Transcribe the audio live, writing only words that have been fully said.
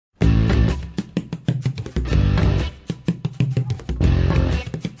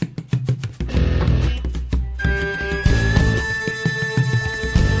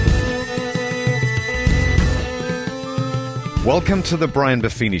Welcome to the Brian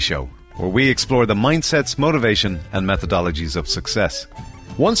Buffini Show, where we explore the mindsets, motivation, and methodologies of success.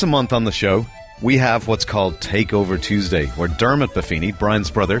 Once a month on the show, we have what's called Takeover Tuesday, where Dermot Buffini, Brian's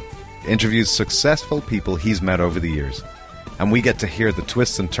brother, interviews successful people he's met over the years. And we get to hear the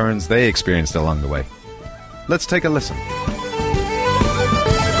twists and turns they experienced along the way. Let's take a listen.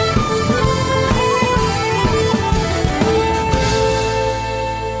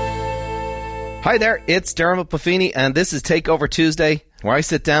 Hi there, it's Dermot Buffini, and this is Takeover Tuesday, where I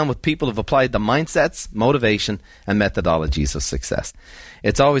sit down with people who've applied the mindsets, motivation, and methodologies of success.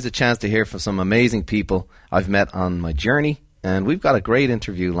 It's always a chance to hear from some amazing people I've met on my journey, and we've got a great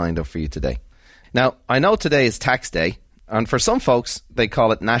interview lined up for you today. Now, I know today is tax day, and for some folks, they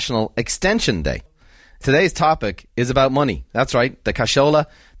call it National Extension Day. Today's topic is about money. That's right, the cashola,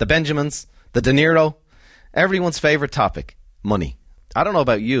 the Benjamins, the De Niro, everyone's favorite topic, money. I don't know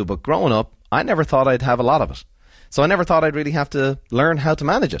about you, but growing up, I never thought I'd have a lot of it. So I never thought I'd really have to learn how to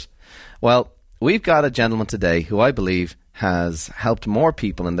manage it. Well, we've got a gentleman today who I believe has helped more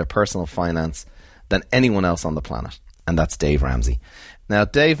people in their personal finance than anyone else on the planet, and that's Dave Ramsey. Now,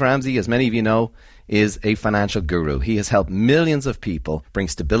 Dave Ramsey, as many of you know, is a financial guru. He has helped millions of people bring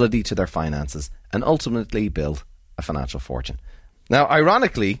stability to their finances and ultimately build a financial fortune. Now,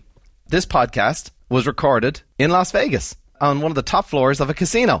 ironically, this podcast was recorded in Las Vegas on one of the top floors of a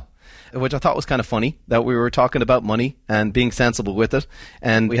casino, which I thought was kind of funny, that we were talking about money and being sensible with it.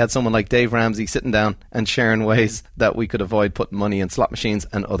 And we had someone like Dave Ramsey sitting down and sharing ways that we could avoid putting money in slot machines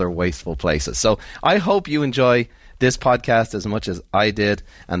and other wasteful places. So I hope you enjoy this podcast as much as I did,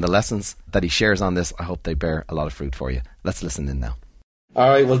 and the lessons that he shares on this, I hope they bear a lot of fruit for you. Let's listen in now. All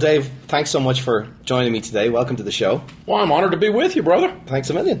right, well, Dave, thanks so much for joining me today. Welcome to the show. Well, I'm honored to be with you, brother. Thanks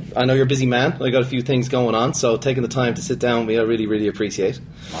a million. I know you're a busy man. I got a few things going on, so taking the time to sit down with me, I really, really appreciate.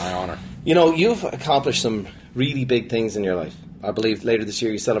 My honor. You know, you've accomplished some really big things in your life. I believe later this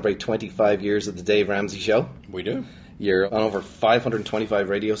year you celebrate 25 years of the Dave Ramsey Show. We do. You're on over 525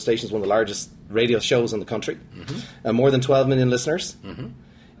 radio stations, one of the largest radio shows in the country, and more than 12 million listeners.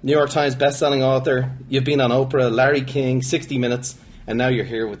 New York Times best-selling author. You've been on Oprah, Larry King, 60 Minutes, and now you're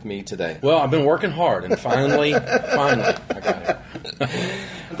here with me today. Well, I've been working hard, and finally, I got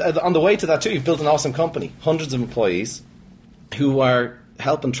it. On the way to that, too, you've built an awesome company, hundreds of employees who are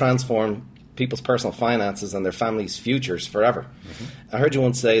helping transform people's personal finances and their families' futures forever. I heard you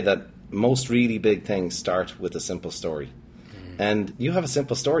once say that most really big things start with a simple story. And you have a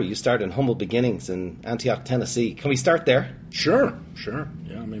simple story. You started in humble beginnings in Antioch, Tennessee. Can we start there? Sure.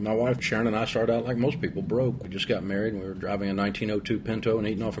 Yeah, I mean, my wife, Sharon, and I started out like most people, broke. We just got married, and we were driving a 1902 Pinto and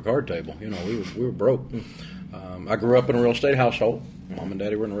eating off a card table. You know, we were broke. I grew up in a real estate household. Mom and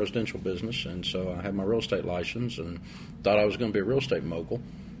Daddy were in the residential business, and so I had my real estate license and thought I was going to be a real estate mogul.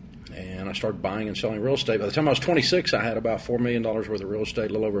 And I started buying and selling real estate. By the time I was 26, I had about $4 million worth of real estate,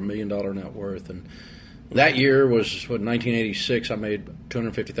 a little over $1 million net worth. And that year was, 1986, I made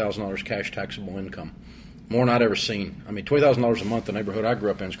 $250,000 cash taxable income. More than I'd ever seen. I mean, $20,000 a month, the neighborhood I grew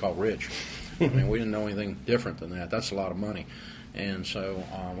up in is called rich. I mean, we didn't know anything different than that. That's a lot of money. And so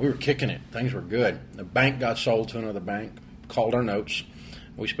we were kicking it. Things were good. The bank got sold to another bank, called our notes.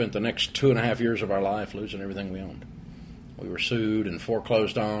 We spent the next 2.5 years of our life losing everything we owned. We were sued and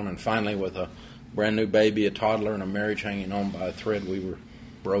foreclosed on, and finally with a brand new baby, a toddler, and a marriage hanging on by a thread, we were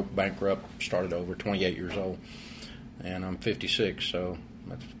broke, bankrupt, started over, 28 years old. And I'm 56, so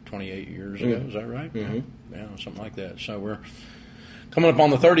that's 28 years ago. Is that right? Yeah, something like that. So we're coming up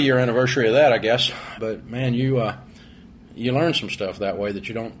on the 30-year anniversary of that, I guess. But, man, you learn some stuff that way that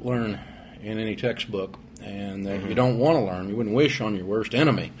you don't learn in any textbook, and that you don't want to learn. You wouldn't wish on your worst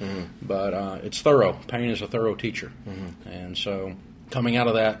enemy. But it's thorough. Pain is a thorough teacher. And so coming out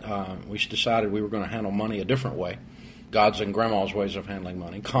of that, we decided we were going to handle money a different way. God's and Grandma's ways of handling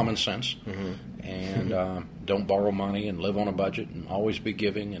money, common sense, and don't borrow money and live on a budget, and always be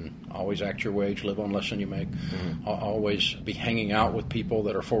giving, and always act your wage, live on less than you make, always be hanging out with people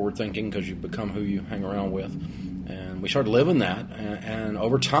that are forward-thinking because you become who you hang around with. And we started living that, and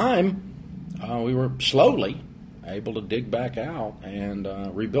over time, we were slowly able to dig back out and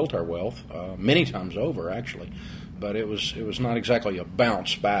rebuilt our wealth many times over, actually. But it was not exactly a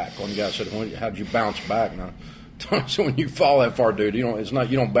bounce back. One guy said, "How did you bounce back?" Now, so when you fall that far, dude, you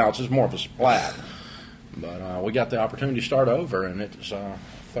don't bounce. It's more of a splat. But we got the opportunity to start over, and it's a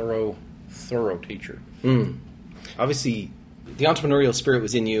thorough teacher. Obviously, the entrepreneurial spirit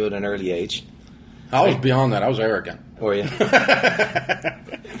was in you at an early age. I was beyond that. I was arrogant. Were you?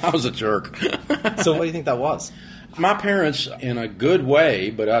 I was a jerk. So what do you think that was? My parents, in a good way,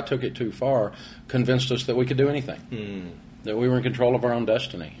 but I took it too far, convinced us that we could do anything. that we were in control of our own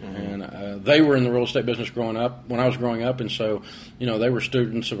destiny. And they were in the real estate business growing up, when I was growing up, and so, they were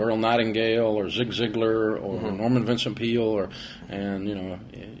students of Earl Nightingale or Zig Ziglar or Norman Vincent Peale, and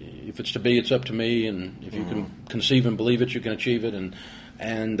if it's to be, it's up to me, and if you can conceive and believe it, you can achieve it,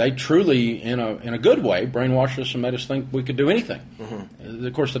 and they truly, in a good way, brainwashed us and made us think we could do anything.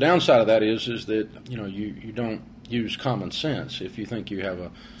 Of course, the downside of that is that you don't use common sense if you think you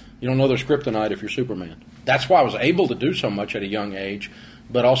don't know there's kryptonite if you're Superman. That's why I was able to do so much at a young age,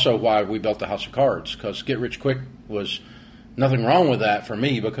 but also why we built the House of Cards, because Get Rich Quick was nothing wrong with that for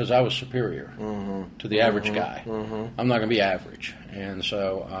me because I was superior to the average guy. I'm not going to be average. And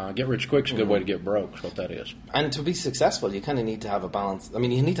so Get Rich Quick's a good way to get broke, is what that is. And to be successful, you kind of need to have a balance. I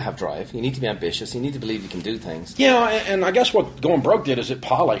mean, you need to have drive. You need to be ambitious. You need to believe you can do things. Yeah, and I guess what going broke did is it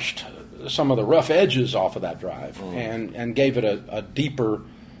polished some of the rough edges off of that drive and gave it a deeper,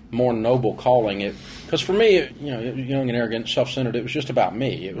 more noble calling. Because for me, young and arrogant, self-centered, it was just about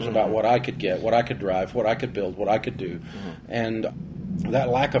me. It was about what I could get, what I could drive, what I could build, what I could do. And that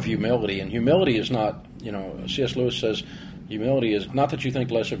lack of humility, and humility is not, C.S. Lewis says, humility is not that you think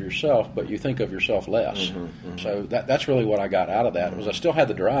less of yourself, but you think of yourself less. So that's really what I got out of that, was I still had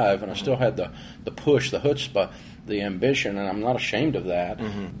the drive, and I still had the push, the chutzpah, the ambition, and I'm not ashamed of that,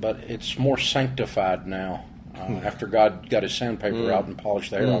 but it's more sanctified now. After God got his sandpaper out and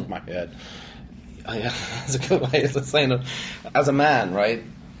polished the hair off my head. Oh, yeah, that's a good way of saying it. As a man, right,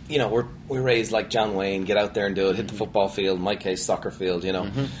 we're raised like John Wayne, get out there and do it, hit the football field, in my case, soccer field,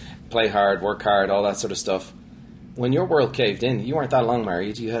 play hard, work hard, all that sort of stuff. When your world caved in, you weren't that long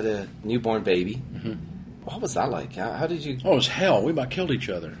married, you had a newborn baby. What was that like? How did you... Oh, it was hell. We about killed each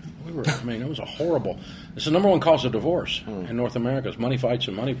other. It was a horrible... It's the number one cause of divorce in North America is money fights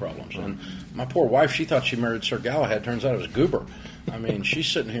and money problems. And my poor wife, she thought she married Sir Galahad. Turns out it was Goober. She's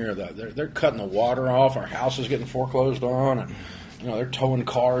sitting here. They're cutting the water off. Our house is getting foreclosed on. And, they're towing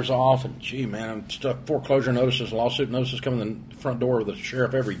cars off. And, gee, man, foreclosure notices, lawsuit notices coming in the front door of the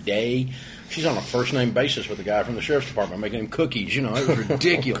sheriff every day. She's on a first-name basis with the guy from the sheriff's department making him cookies. It was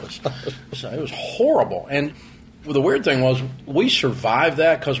ridiculous. So it was horrible. And... well, the weird thing was we survived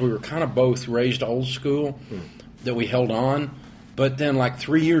that because we were kind of both raised old school, that we held on. But then like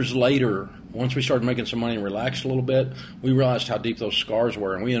 3 years later, once we started making some money and relaxed a little bit, we realized how deep those scars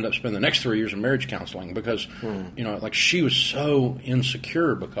were. And we ended up spending the next 3 years in marriage counseling because, she was so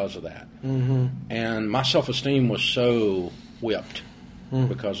insecure because of that. And my self-esteem was so whipped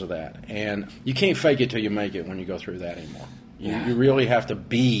because of that. And you can't fake it till you make it when you go through that anymore. You really have to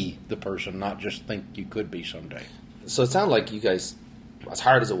be the person, not just think you could be someday. So it sounded like you guys, as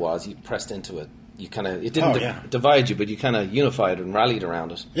hard as it was, you pressed into it. You kind of, it didn't divide you, but you kind of unified and rallied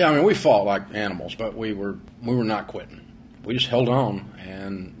around it. Yeah, we fought like animals, but we were not quitting. We just held on,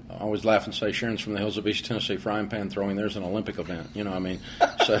 and I always laugh and say Sharon's from the hills of East Tennessee, frying pan throwing. There's an Olympic event,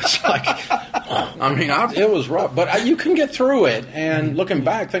 So it's like, it was rough, but you can get through it. And looking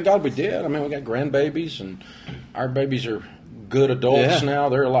back, thank God we did. We got grandbabies, and our babies are good adults now.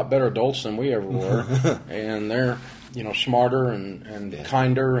 They're a lot better adults than we ever were, and they're smarter and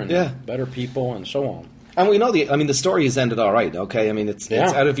kinder and better people and so on. And we know the story has ended all right. Okay, it's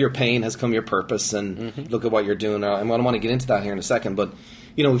out of your pain has come your purpose, and look at what you're doing. And I want to get into that here in a second, but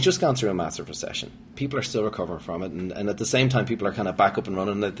we've just gone through a massive recession. People are still recovering from it, and at the same time, people are kind of back up and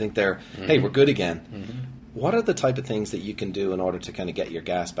running. And they think hey, we're good again. What are the type of things that you can do in order to kind of get your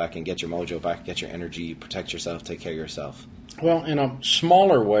gas back and get your mojo back, get your energy, protect yourself, take care of yourself? Well, in a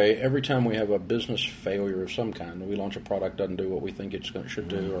smaller way, every time we have a business failure of some kind, we launch a product doesn't do what we think it should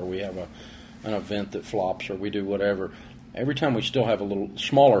do, or we have an event that flops, or we do whatever, every time we still have a little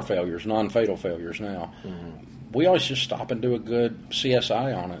smaller failures, non-fatal failures now, we always just stop and do a good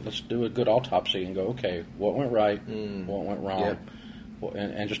CSI on it. Let's do a good autopsy and go, okay, what went right, what went wrong,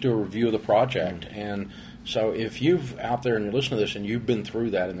 and just do a review of the project. And so if you've out there and you're listening to this and you've been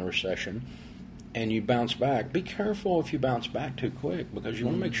through that in the recession and you bounce back, be careful if you bounce back too quick, because you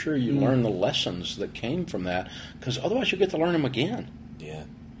want to make sure you learn the lessons that came from that, because otherwise you'll get to learn them again. Yeah.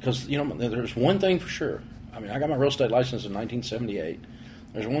 Because, there's one thing for sure. I got my real estate license in 1978.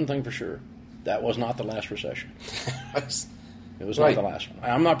 There's one thing for sure. That was not the last recession. It was not the last one.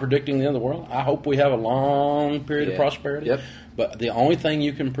 I'm not predicting the end of the world. I hope we have a long period of prosperity. Yep. But the only thing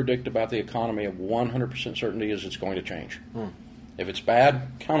you can predict about the economy of 100% certainty is it's going to change. If it's bad,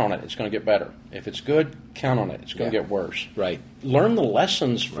 count on it. It's going to get better. If it's good, count on it. It's going to get worse. Right. Learn the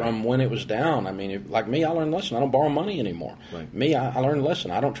lessons from when it was down. Like me, I learned a lesson. I don't borrow money anymore. Right. Me, I learned a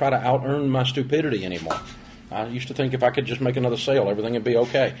lesson. I don't try to out-earn my stupidity anymore. I used to think if I could just make another sale, everything would be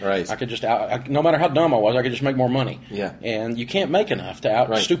okay. Right. I could just no matter how dumb I was, I could just make more money. Yeah. And you can't make enough to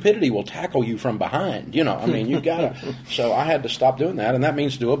Right. Stupidity will tackle you from behind. You know, I mean, you've got to. So I had to stop doing that, and that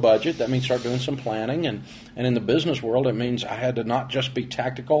means do a budget. That means start doing some planning, and in the business world, it means I had to not just be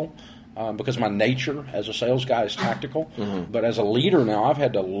tactical. Because my nature as a sales guy is tactical, but as a leader now, I've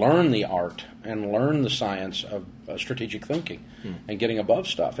had to learn the art and learn the science of strategic thinking and getting above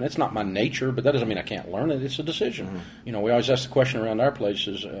stuff. And it's not my nature, but that doesn't mean I can't learn it. It's a decision. You know, we always ask the question around our place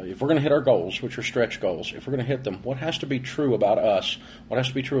is, if we're going to hit our goals, which are stretch goals, if we're going to hit them, what has to be true about us? What has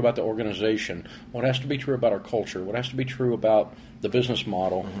to be true about the organization? What has to be true about our culture? What has to be true about the business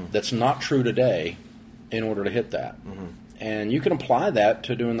model that's not true today in order to hit that? And you can apply that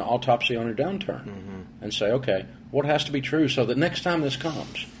to doing the autopsy on your downturn and say, okay, what has to be true so that next time this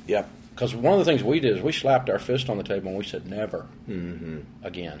comes? Yep. Because one of the things we did is we slapped our fist on the table and we said, never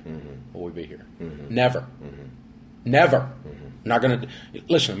again will we be here. Never. Never. Not going to.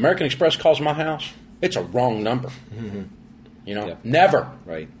 Listen, American Express calls my house. It's a wrong number. You know, never.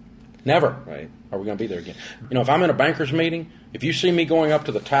 Right. Never. Right. Are we going to be there again? You know, if I'm in a banker's meeting, if you see me going up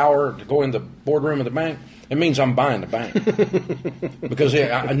to the tower to go in the boardroom of the bank, it means I'm buying the bank. Because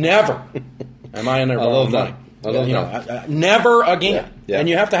I never am I in there borrowing money. I love that. Never again. Yeah. Yeah. And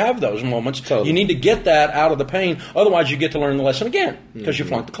you have to have those moments. Totally. You need to get that out of the pain. Otherwise, you get to learn the lesson again. Because you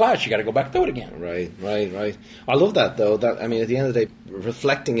flunked the class. You got to go back and do it again. Right. I love that, though. That, I mean, at the end of the day,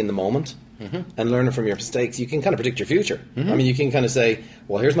 reflecting in the moment and learning from your mistakes, you can kind of predict your future. I mean, you can kind of say,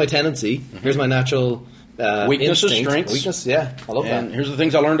 well, here's my tendency. Here's my natural weaknesses, instinct. strengths. Weakness, yeah. I love that. And here's the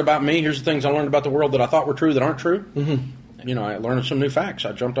things I learned about me. Here's the things I learned about the world that I thought were true that aren't true. You know, I learned some new facts.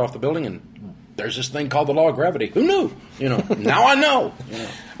 I jumped off the building and there's this thing called the law of gravity. Who knew? You know, now I know. You know.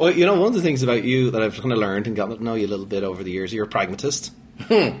 Well, you know, one of the things about you that I've kind of learned and gotten to know you a little bit over the years, you're a pragmatist.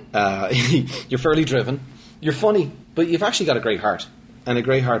 You're fairly driven. You're funny, but you've actually got a great heart and a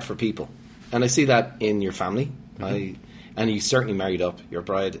great heart for people. And I see that in your family. And you certainly married up. Your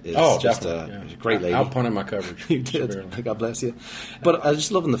bride is just a great lady. I outpunted my coverage. You did. God bless you. But I was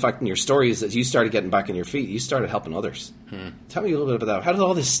just loving the fact in your stories that you started getting back on your feet. You started helping others. Tell me a little bit about that. How did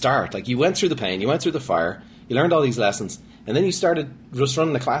all this start? Like, you went through the pain, you went through the fire, you learned all these lessons, and then you started just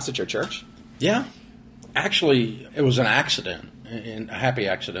running a class at your church? Yeah. Actually, it was an accident. A happy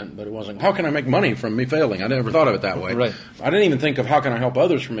accident, but it wasn't. How can I make money from me failing? I never thought of it that way. Right. I didn't even think of how can I help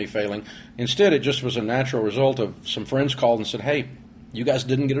others from me failing. Instead, it just was a natural result of some friends called and said, hey, you guys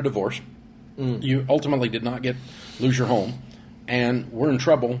didn't get a divorce. You ultimately did not lose your home, and we're in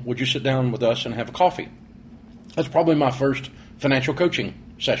trouble. Would you sit down with us and have a coffee? That's probably my first financial coaching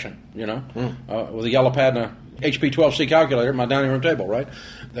session, you know, with a yellow pad and a HP 12C calculator at my dining room table, right?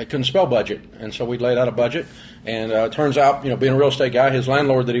 They couldn't spell budget, and so we laid out a budget. And it turns out, you know, being a real estate guy, his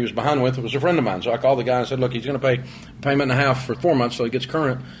landlord that he was behind with was a friend of mine. So I called the guy and said, look, he's going to pay a payment and a half for 4 months so he gets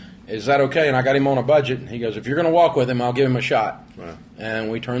current. Is that okay? And I got him on a budget. He goes, if you're going to walk with him, I'll give him a shot. Wow.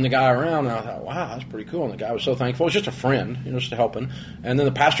 And we turned the guy around, and I thought, wow, that's pretty cool. And the guy was so thankful. It was just a friend, you know, just helping. And then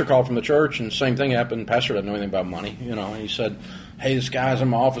the pastor called from the church, and the same thing happened. The pastor doesn't know anything about money, you know. And he said, hey, this guy's in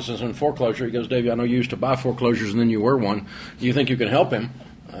my office is in foreclosure. He goes, Davey, I know you used to buy foreclosures, and then you were one. Do you think you can help him?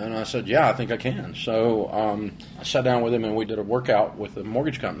 And I said, yeah, I think I can. So I sat down with him, and we did a workout with the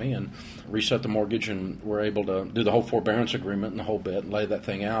mortgage company and reset the mortgage, and were able to do the whole forbearance agreement and the whole bit and lay that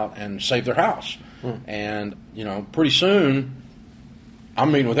thing out and save their house. And, you know, pretty soon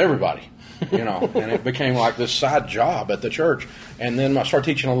I'm meeting with everybody, you know, and it became like this side job at the church. And then I started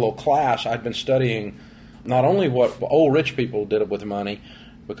teaching a little class. I'd been studying not only what old rich people did with money,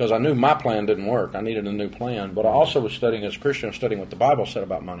 because I knew my plan didn't work. I needed a new plan. But I also was studying as a Christian, studying what the Bible said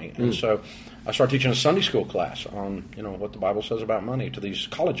about money. And so I started teaching a Sunday school class on, you know, what the Bible says about money to these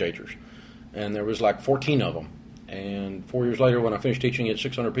college agers. And there was like 14 of them. And 4 years later, when I finished teaching it,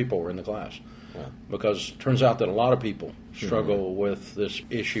 600 people were in the class. Wow. Because it turns out that a lot of people struggle with this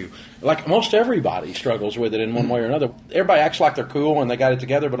issue. Like most everybody struggles with it in one way or another. Everybody acts like they're cool and they got it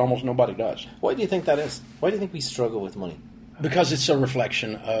together, but almost nobody does. Why do you think that is? Why do you think we struggle with money? Because it's a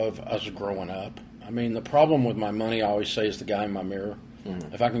reflection of us growing up. I mean, the problem with my money, I always say, is the guy in my mirror.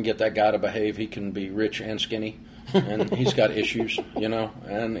 If I can get that guy to behave, he can be rich and skinny. And he's got issues, you know,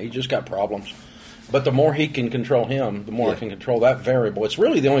 and he just got problems. But the more he can control him, the more I can control that variable. It's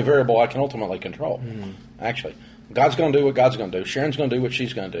really the only variable I can ultimately control, actually. God's going to do what God's going to do. Sharon's going to do what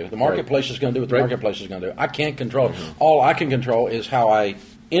she's going to do. The marketplace is going to do what the marketplace is going to do. I can't control it. All I can control is how I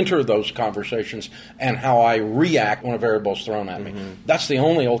enter those conversations and how I react when a variable is thrown at me. That's the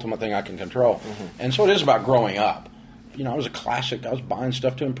only ultimate thing I can control. And so it is about growing up. You know, I was a classic. I was buying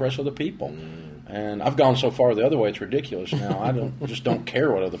stuff to impress other people. And I've gone so far the other way; it's ridiculous now. I don't care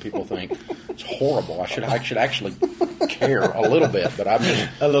what other people think. It's horrible. I should actually care a little bit, but I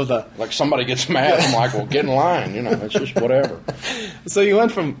love that. Like somebody gets mad, I'm like, well, get in line. It's just whatever. So you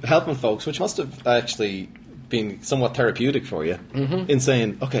went from helping folks, which must have actually been somewhat therapeutic for you, in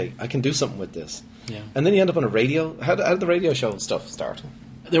saying, okay, I can do something with this. Yeah. And then you end up on a radio. How did the radio show stuff start?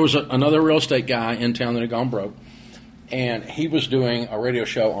 There was another real estate guy in town that had gone broke, and he was doing a radio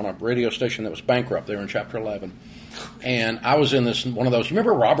show on a radio station that was bankrupt. They were in Chapter 11. And I was in one of those.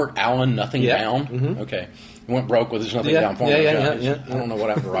 Remember Robert Allen, Nothing Down? Mm-hmm. Okay. He went broke with his Nothing Down formula. Yeah. I don't know what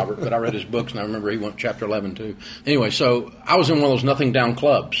happened to Robert, but I read his books, and I remember he went Chapter 11 too. Anyway, so I was in one of those Nothing Down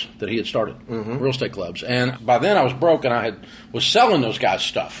clubs that he had started, real estate clubs. And by then I was broke, and I was selling those guys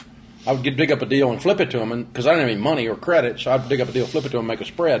stuff. I would dig up a deal and flip it to them, because I didn't have any money or credit, so I'd dig up a deal, flip it to them, make a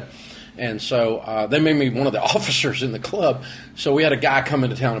spread. And so they made me one of the officers in the club. So we had a guy come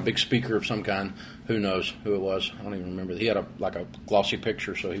into town, a big speaker of some kind. Who knows who it was? I don't even remember. He had a glossy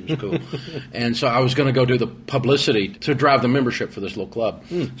picture, so he was cool. And so I was going to go do the publicity to drive the membership for this little club.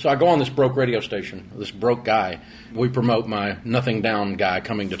 So I go on this broke radio station, this broke guy. We promote my Nothing Down guy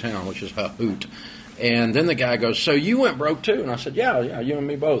coming to town, which is a hoot. And then the guy goes, "So you went broke too?" And I said, "Yeah, you and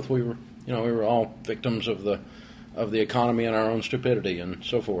me both. We were all victims of the economy and our own stupidity and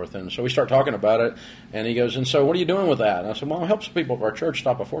so forth." And so we start talking about it, and he goes, "And so what are you doing with that?" And I said, "Well, it helps people of our church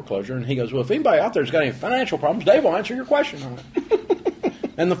stop a foreclosure." And he goes, "Well, if anybody out there's got any financial problems, Dave will answer your question on it."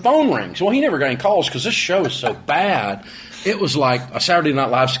 And the phone rings. Well, he never got any calls because this show is so bad. It was like a Saturday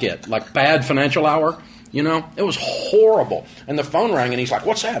Night Live skit, like Bad Financial Hour. It was horrible. And the phone rang, and he's like,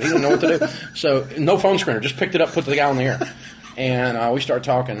 "What's that?" He didn't know what to do. So no phone screener, just picked it up, put the guy on the air. And we start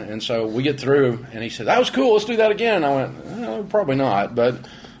talking, and so we get through, and he said, "That was cool, let's do that again." I went, "Probably not." But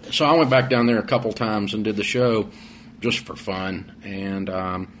so I went back down there a couple times and did the show just for fun. And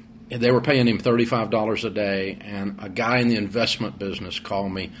they were paying him $35 a day, and a guy in the investment business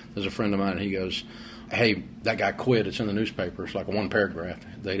called me. There's a friend of mine, and he goes, "Hey, that guy quit. It's in the newspaper. It's like one paragraph.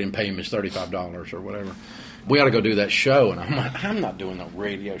 They didn't pay him his $35 or whatever. We ought to go do that show." And I'm like, "I'm not doing the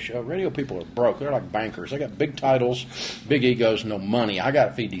radio show. Radio people are broke. They're like bankers. They got big titles, big egos, no money. I got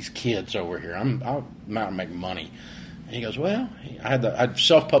to feed these kids over here. I'm out to make money." And he goes, "Well," I'd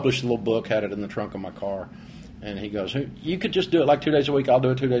self-published a little book, had it in the trunk of my car. And he goes, "You could just do it like 2 days a week. I'll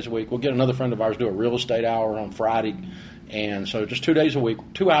do it 2 days a week. We'll get another friend of ours do a real estate hour on Friday." And so just 2 days a week,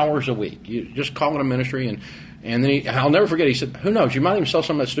 2 hours a week. You just call it a ministry. And then I'll never forget, he said, "Who knows, you might even sell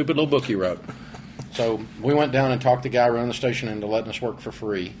some of that stupid little book you wrote." So we went down and talked the guy running the station into letting us work for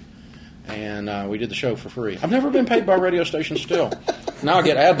free. And we did the show for free. I've never been paid by a radio station still. Now I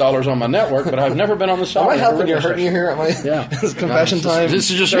get ad dollars on my network, but I've never been on the side. Am I helping you? Hurting you here? Am I? Yeah. It's confession time.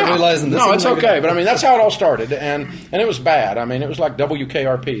 This is just realizing this. No, it's okay. But I mean, that's how it all started, and it was bad. I mean, it was like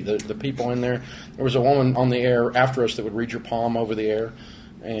WKRP. The people in there. There was a woman on the air after us that would read your palm over the air,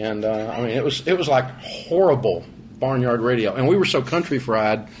 and I mean, it was like horrible barnyard radio, and we were so country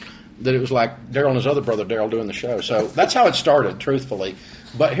fried that it was like Daryl and his other brother Daryl doing the show. So that's how it started, truthfully.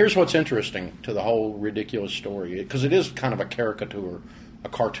 But here's what's interesting to the whole ridiculous story, because it is kind of a caricature, a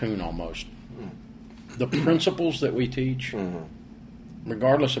cartoon almost. The principles that we teach,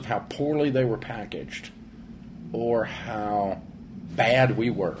 regardless of how poorly they were packaged or how bad we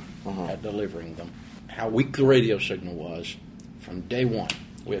were at delivering them, how weak the radio signal was, from day one,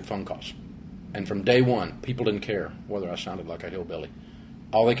 we had phone calls. And from day one, people didn't care whether I sounded like a hillbilly.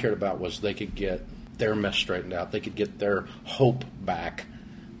 All they cared about was they could get their mess straightened out. They could get their hope back,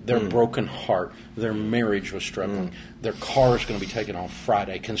 their broken heart. Their marriage was struggling. Their car is going to be taken on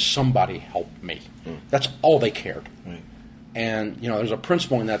Friday. Can somebody help me? That's all they cared. Right. And, there's a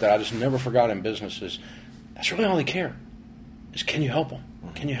principle in that I just never forgot in business is that's really all they care is, can you help them?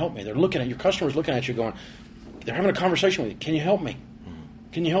 Can you help me? They're looking at your customers, looking at you going, they're having a conversation with you. Can you help me?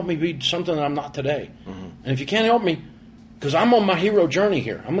 Can you help me be something that I'm not today? And if you can't help me, because I'm on my hero journey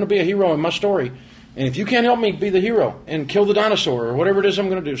here. I'm going to be a hero in my story. And if you can't help me be the hero and kill the dinosaur or whatever it is I'm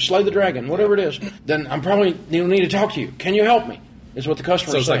going to do, slay the dragon, whatever it is, then I'm probably need to talk to you. Can you help me? Is what the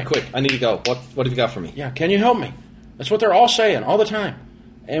customer is saying. So it's like, quick, I need to go. What have you got for me? Yeah, can you help me? That's what they're all saying all the time.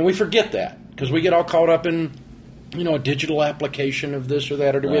 And we forget that because we get all caught up in, a digital application of this or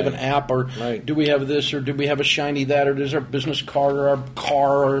that, or do we have an app, or do we have this, or do we have a shiny that, or is our business card or our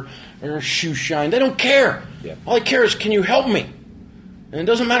car or a shoe shine? They don't care. Yeah. All they care is, can you help me? And it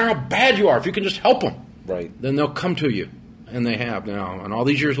doesn't matter how bad you are. If you can just help them, then they'll come to you. And they have now. And all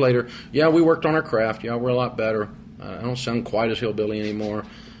these years later, we worked on our craft. Yeah, we're a lot better. I don't sound quite as hillbilly anymore.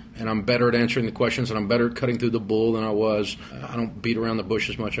 And I'm better at answering the questions, and I'm better at cutting through the bull than I was. I don't beat around the bush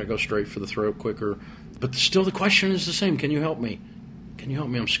as much. I go straight for the throat quicker. But still the question is the same. Can you help me? Can you help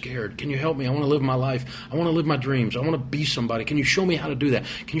me? I'm scared. Can you help me? I want to live my life. I want to live my dreams. I want to be somebody. Can you show me how to do that?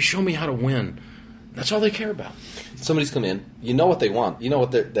 Can you show me how to win? That's all they care about. Somebody's come in. You know what they want. You know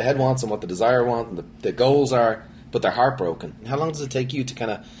what the head wants and what the desire wants and the goals are, but they're heartbroken. How long does it take you to kind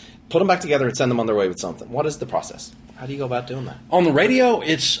of put them back together and send them on their way with something? What is the process? How do you go about doing that? On the radio,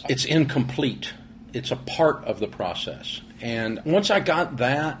 it's incomplete. It's a part of the process. And once I got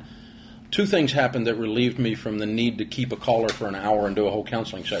that, two things happened that relieved me from the need to keep a caller for an hour and do a whole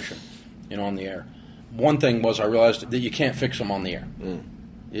counseling session, on the air. One thing was I realized that you can't fix them on the air.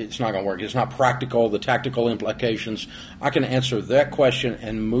 It's not going to work. It's not practical, the tactical implications. I can answer that question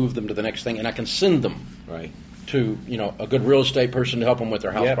and move them to the next thing, and I can send them to a good real estate person to help them with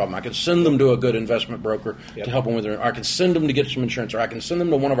their house problem. I can send them to a good investment broker to help them with their. Or I can send them to get some insurance, or I can send them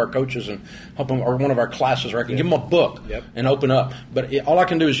to one of our coaches and help them, or one of our classes, or I can give them a book and open up. But all I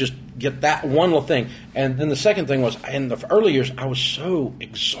can do is just get that one little thing. And then the second thing was, in the early years, I was so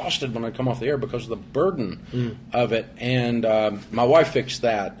exhausted when I come off the air because of the burden of it. And my wife fixed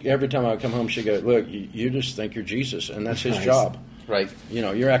that. Every time I come home, she goes, "Look, you just think you're Jesus, and that's his job." Right.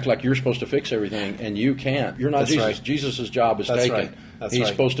 You act like you're supposed to fix everything, and you can't. You're not Jesus. Right. Jesus' job is That's taken. Right. That's He's right.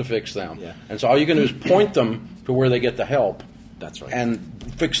 supposed to fix them. Yeah. And so all you can do is point them to where they get the help. That's right.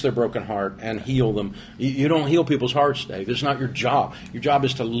 And fix their broken heart and heal them. You don't heal people's hearts, Dave. It's not your job. Your job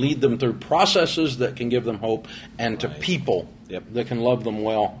is to lead them through processes that can give them hope, and to people that can love them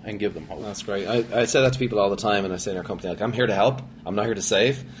well and give them hope. That's great. I say that to people all the time, and I say in our company, like, I'm here to help. I'm not here to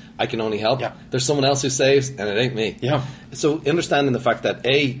save. I can only help. Yeah. There's someone else who saves, and it ain't me. Yeah. So understanding the fact that,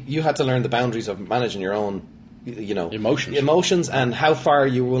 you had to learn the boundaries of managing your own emotions and how far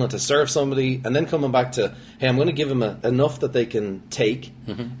you're willing to serve somebody, and then coming back to, hey, I'm going to give them enough that they can take.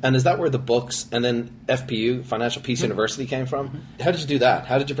 And is that where the books and then FPU, Financial Peace University, came from? How did you do that?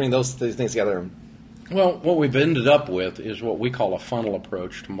 How did you bring those things together? Well, what we've ended up with is what we call a funnel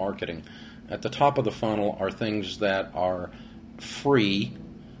approach to marketing. At the top of the funnel are things that are free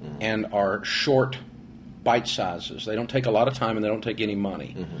and are short bite sizes. They don't take a lot of time and they don't take any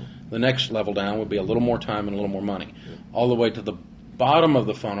money. The next level down would be a little more time and a little more money. All the way to the bottom of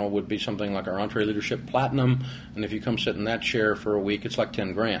the funnel would be something like our Entree Leadership Platinum, and if you come sit in that chair for a week, it's like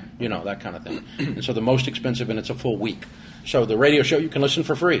 $10,000, that kind of thing. And so the most expensive, and it's a full week. So the radio show you can listen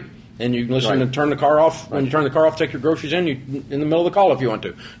for free. And you can listen and turn the car off. When you turn the car off, take your groceries in the middle of the call if you want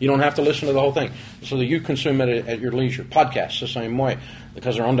to. You don't have to listen to the whole thing. So that you consume it at your leisure. Podcasts the same way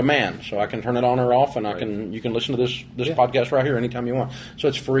because they're on demand. So I can turn it on or off, and you can listen to this podcast right here anytime you want. So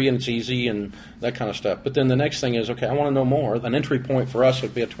it's free and it's easy and that kind of stuff. But then the next thing is, okay, I want to know more. An entry point for us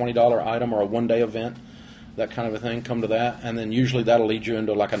would be a $20 item or a one-day event, that kind of a thing. Come to that. And then usually that'll lead you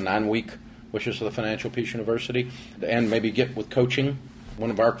into like a 9-week, which is the Financial Peace University, and maybe get with coaching, one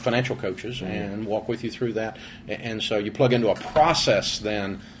of our financial coaches, and walk with you through that. And so you plug into a process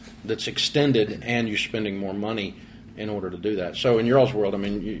then that's extended, and you're spending more money in order to do that. So in your all's world, I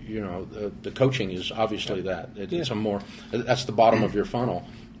mean, the coaching is obviously that. It's that's the bottom of your funnel.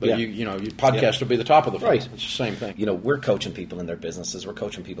 But your podcast will be the top of the funnel. Right. It's the same thing. We're coaching people in their businesses. We're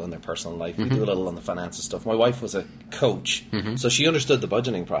coaching people in their personal life. We do a little on the finances stuff. My wife was a coach, so she understood the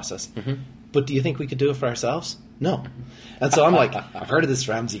budgeting process. But do you think we could do it for ourselves? No. And so I'm like, I've heard of this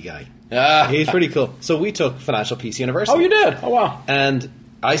Ramsey guy. He's pretty cool. So we took Financial Peace University. Oh, you did? Oh, wow. And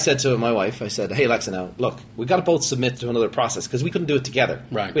I said to my wife, I said, hey, Alexa, now, look, we got to both submit to another process because we couldn't do it together.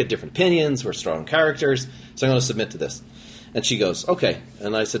 Right. We had different opinions. We're strong characters. So I'm going to submit to this. And she goes, okay.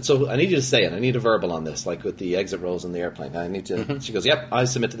 And I said, so I need you to say it. I need a verbal on this, like with the exit rows in the airplane. I need to. She goes, yep, I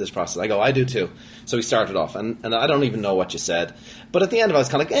submit to this process. I go, I do too. So we started off. And I don't even know what you said. But at the end of it, I was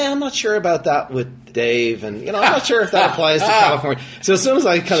kind of like, I'm not sure about that with Dave. And, I'm not sure if that applies to California. So as soon as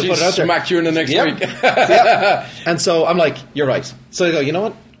I kind of put it out there. Smacked you in the next week. Yep. And so I'm like, you're right. So I go, you know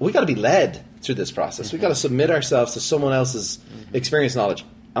what? We got to be led through this process. We got to submit ourselves to someone else's experience knowledge.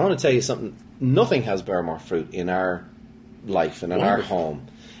 I want to tell you something. Nothing has bear more fruit in our life and in our home.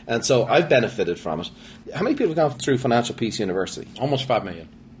 And so I've benefited from it. How many people have gone through Financial Peace University? Almost 5 million.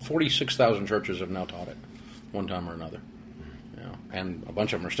 46,000 churches have now taught it, one time or another. And a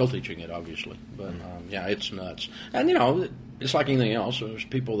bunch of them are still teaching it, obviously. But, it's nuts. And, it's like anything else. There's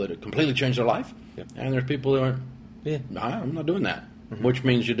people that completely change their life, and there's people that are, I'm not doing that, which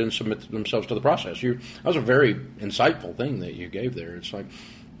means you didn't submit themselves to the process. That was a very insightful thing that you gave there. It's like,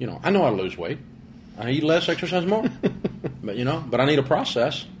 I know how to lose weight. I eat less, exercise more. But I need a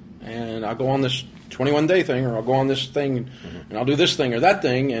process, and I'll go on this 21-day thing, or I'll go on this thing, and I'll do this thing or that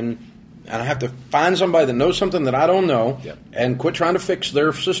thing, and And I have to find somebody that knows something that I don't know, Yep. and quit trying to fix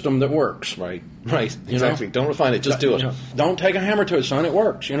their system that works. Right. You Exactly. know? Don't refine it. Just do it. Don't take a hammer to it, son. It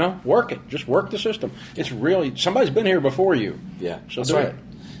works. Work it. Just work the system. It's really somebody's been here before you. Yeah. So that's do right. it.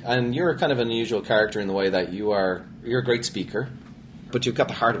 And you're kind of an unusual character in the way that you're a great speaker, but you've got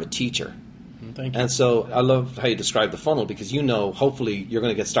the heart of a teacher. Thank you. And so I love how you describe the funnel, because hopefully you're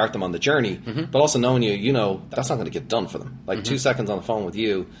going to start them on the journey, but also knowing that's not going to get done for them. Like 2 seconds on the phone with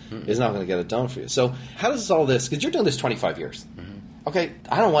you is not going to get it done for you. So how does all this, because you're doing this 25 years. Okay,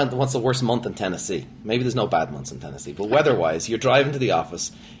 I don't want what's the worst month in Tennessee. Maybe there's no bad months in Tennessee, but weather-wise, you're driving to the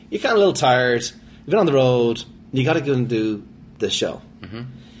office, you're kind of a little tired, you've been on the road, you got to go and do this show.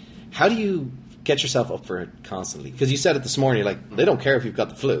 How do you get yourself up for it constantly? Because you said it this morning, they don't care if you've got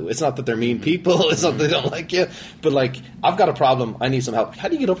the flu. It's not that they're mean people. It's not that they don't like you. But, I've got a problem. I need some help. How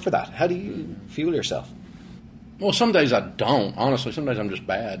do you get up for that? How do you fuel yourself? Well, some days I don't. Honestly, some days I'm just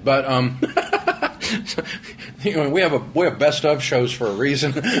bad. But we have best of shows for a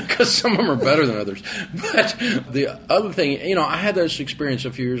reason, because some of them are better than others. But the other thing, I had this experience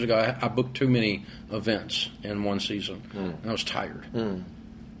a few years ago. I booked too many events in one season, and I was tired.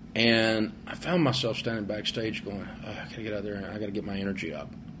 And I found myself standing backstage going, I got to get out there and I got to get my energy up,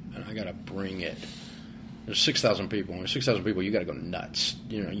 and I got to bring it. There's 6,000 people. When 6,000 people, you got to go nuts.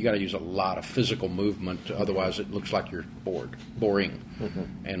 You got to use a lot of physical movement. Otherwise, it looks like you're boring.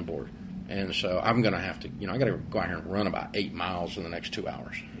 And so I'm going to have to, I got to go out here and run about 8 miles in the next 2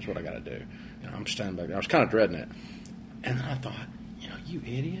 hours. That's what I got to do. I'm standing back there. I was kind of dreading it. And then I thought, you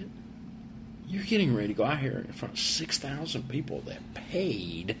idiot. You're getting ready to go out here in front of 6,000 people that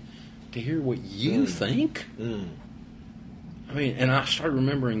paid to hear what you think? I mean, and I started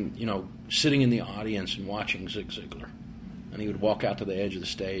remembering, sitting in the audience and watching Zig Ziglar. And he would walk out to the edge of the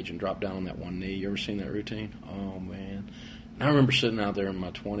stage and drop down on that one knee. You ever seen that routine? Oh, man. And I remember sitting out there in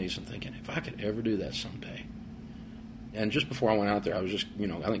my 20s and thinking, if I could ever do that someday. And just before I went out there, I was just,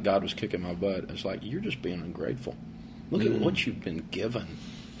 I think God was kicking my butt. It's like, you're just being ungrateful. Look at what you've been given.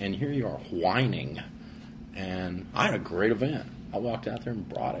 And here you are whining. And I had a great event. I walked out there and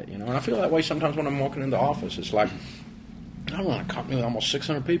brought it, And I feel that way sometimes when I'm walking in the office. It's like, I run a company with almost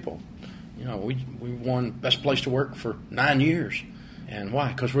 600 people. We won Best Place to Work for 9 years. And why?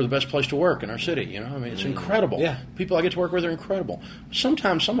 Because we're the best place to work in our city, it's incredible. Yeah. People I get to work with are incredible.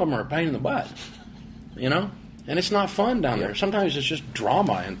 Sometimes some of them are a pain in the butt, And it's not fun down there. Sometimes it's just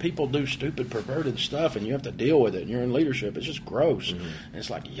drama, and people do stupid, perverted stuff, and you have to deal with it, and you're in leadership. It's just gross. And it's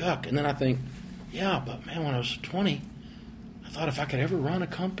like, yuck. And then I think, but man, when I was 20, I thought if I could ever run a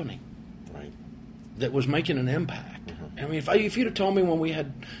company that was making an impact. I mean, if you'd have told me when we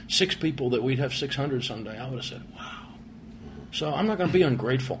had 6 people that we'd have 600 someday, I would have said, wow. So I'm not going to be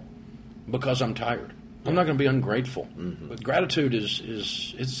ungrateful because I'm tired. I'm not going to be ungrateful. But gratitude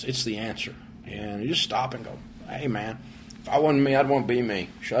is the answer. And you just stop and go, hey, man, if I wasn't me, I'd want to be me.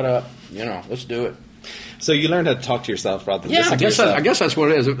 Shut up. Let's do it. So you learned how to talk to yourself rather than listen to yourself. I guess that's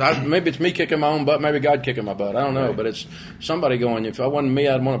what it is. Maybe it's me kicking my own butt. Maybe God kicking my butt. I don't know. Right. But it's somebody going, if I wasn't me,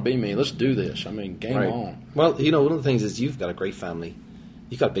 I'd want to be me. Let's do this. I mean, game on. Well, one of the things is you've got a great family.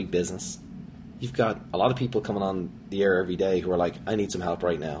 You've got a big business. You've got a lot of people coming on the air every day who are like, I need some help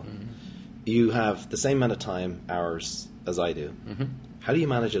right now. You have the same amount of time, hours, as I do. How do you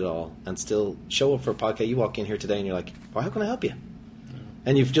manage it all and still show up for a podcast? You walk in here today and you're like, well, how can I help you?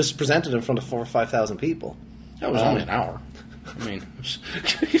 And you've just presented in front of 4,000 or 5,000 people. That was only an hour. I mean,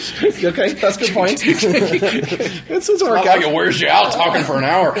 okay, that's a good point. It's not like it wears you out talking for an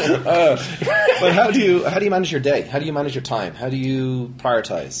hour. But how do you manage your day? How do you manage your time? How do you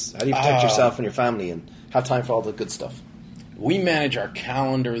prioritize? How do you protect yourself and your family and have time for all the good stuff? We manage our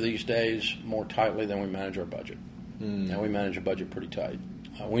calendar these days more tightly than we manage our budget. And we manage a budget pretty tight.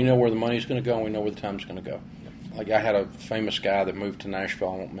 We know where the money's going to go, and we know where the time's going to go. Like, I had a famous guy that moved to Nashville.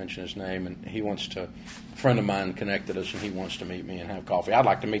 I won't mention his name, and a friend of mine connected us, and he wants to meet me and have coffee. I'd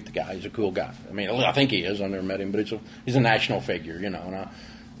like to meet the guy. He's a cool guy. I mean, I think he is. I've never met him, but he's a national figure, and I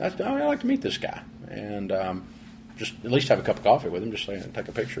like to meet this guy. And just at least have a cup of coffee with him, just say, take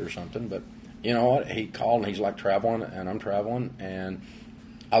a picture or something. But you know what? He called, and he's like traveling, and I'm traveling. And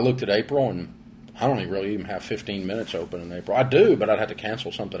I looked at April, and I don't really even have 15 minutes open in April. I do, but I'd have to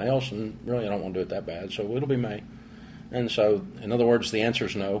cancel something else, and really I don't want to do it that bad. So it'll be May. And so, in other words, the answer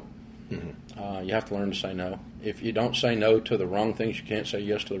is no. You have to learn to say no. If you don't say no to the wrong things, you can't say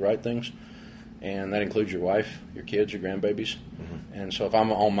yes to the right things. And that includes your wife, your kids, your grandbabies. And so if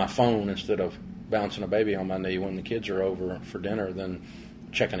I'm on my phone instead of bouncing a baby on my knee when the kids are over for dinner, then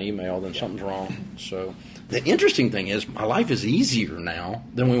checking email, then something's wrong. So the interesting thing is my life is easier now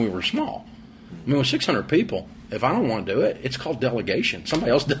than when we were small. I mean, with 600 people, if I don't want to do it, it's called delegation.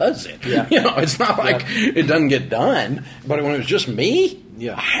 Somebody else does it. Yeah. It's not like it doesn't get done. But when it was just me,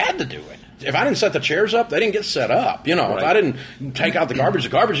 Yeah. I had to do it. If I didn't set the chairs up, they didn't get set up. If Right. I didn't take out the garbage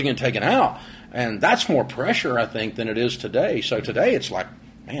is getting taken out. And that's more pressure, I think, than it is today. So today it's like,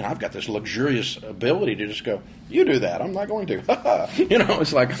 man, I've got this luxurious ability to just go, you do that. I'm not going to.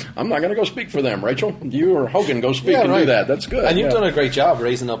 It's like, I'm not going to go speak for them. Rachel, you or Hogan go speak and do that. That's good. And you've done a great job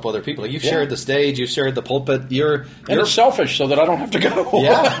raising up other people. You've shared the stage, you've shared the pulpit. You're it's selfish so that I don't have to go.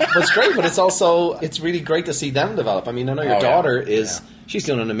 Yeah, but it's great. But it's really great to see them develop. I mean, I know your daughter is, she's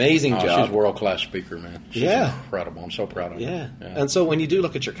doing an amazing job. She's a world-class speaker, man. She's incredible. I'm so proud of her. Yeah. And so when you do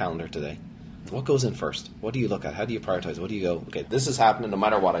look at your calendar today, what goes in first? What do you look at? How do you prioritize? What do you go, okay, this is happening no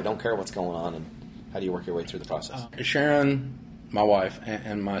matter what. I don't care what's going on. And how do you work your way through the process? Sharon, my wife,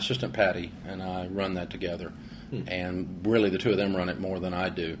 and my assistant Patty and I run that together. And really the two of them run it more than I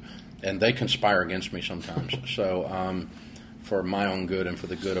do. And they conspire against me sometimes. So for my own good and for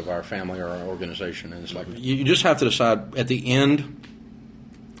the good of our family or our organization. And it's like, you just have to decide at the end,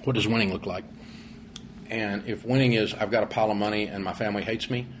 what does winning look like? And if winning is I've got a pile of money and my family hates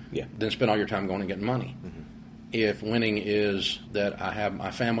me, then spend all your time going and getting money. If winning is that I have my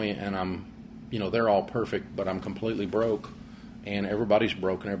family and I'm, they're all perfect, but I'm completely broke, and everybody's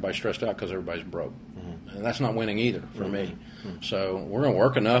broke and everybody's stressed out because everybody's broke. And that's not winning either for me. So we're going to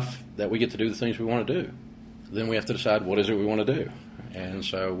work enough that we get to do the things we want to do. Then we have to decide what is it we want to do. And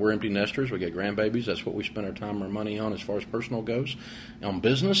so we're empty nesters. We get grandbabies. That's what we spend our time, our money on as far as personal goes. On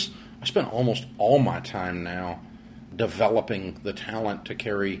business, I spend almost all my time now developing the talent to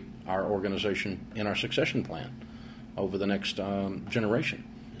carry our organization in our succession plan over the next generation.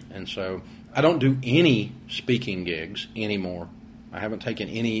 And so I don't do any speaking gigs anymore. I haven't taken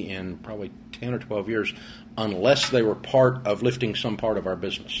any in probably 10 or 12 years unless they were part of lifting some part of our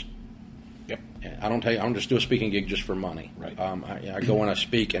business. I don't just do a speaking gig just for money. Right. I go and I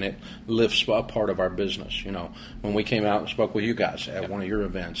speak, and it lifts a part of our business. When we came out and spoke with you guys at one of your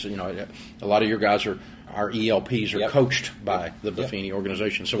events, a lot of your guys our ELPs are coached by the Buffini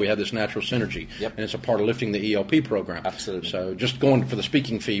organization, so we had this natural synergy, and it's a part of lifting the ELP program. Absolutely. So just going for the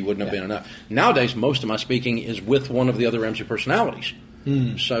speaking fee wouldn't have been enough. Nowadays, most of my speaking is with one of the other Ramsey personalities,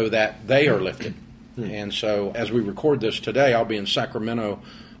 so that they are lifted. And so as we record this today, I'll be in Sacramento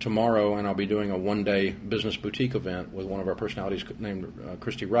tomorrow, and I'll be doing a one-day business boutique event with one of our personalities named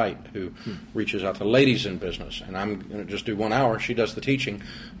Christy Wright, who reaches out to ladies in business. And I'm going to just do 1 hour. She does the teaching,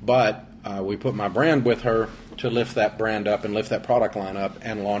 but we put my brand with her to lift that brand up and lift that product line up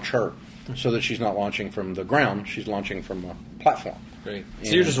and launch her, so that she's not launching from the ground, she's launching from a platform. Great.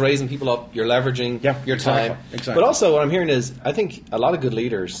 So you're just raising people up, you're leveraging your time. Exactly. But also what I'm hearing is, I think a lot of good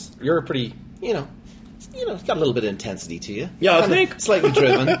leaders, you're a pretty, it's got a little bit of intensity to you. Yeah, I think. Slightly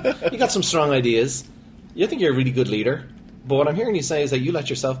driven. You got some strong ideas. You think you're a really good leader. But what I'm hearing you say is that you let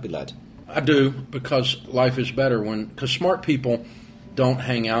yourself be led. I do, because life is better because smart people don't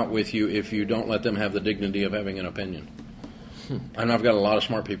hang out with you if you don't let them have the dignity of having an opinion. And I've got a lot of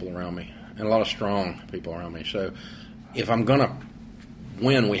smart people around me and a lot of strong people around me. So if I'm going to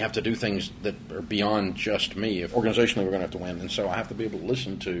win, we have to do things that are beyond just me. If organizationally we're going to have to win. And so I have to be able to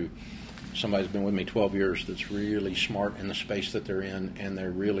listen to somebody who's been with me 12 years that's really smart in the space that they're in, and they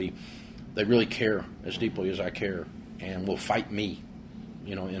really care as deeply as I care, and will fight me,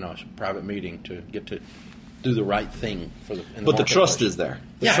 in a private meeting to get to do the right thing for the. But the trust is there.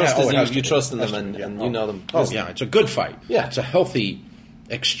 The trust is you trust in them, and you know them. Oh yeah, it's a good fight. Yeah, it's a healthy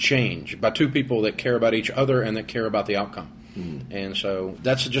exchange by two people that care about each other and that care about the outcome. And so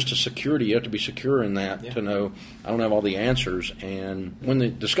that's just a security. You have to be secure in that to know I don't have all the answers. And when the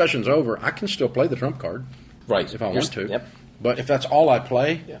discussion's over, I can still play the trump card, right? If I want to. Yep. But if that's all I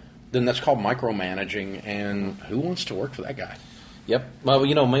play, then that's called micromanaging. And who wants to work for that guy? Yep. Well,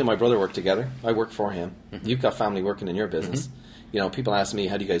 me and my brother work together. I work for him. You've got family working in your business. People ask me,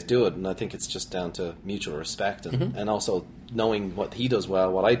 how do you guys do it? And I think it's just down to mutual respect and also knowing what he does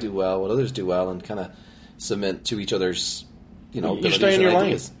well, what I do well, what others do well, and kind of submit to each other's. You stay in your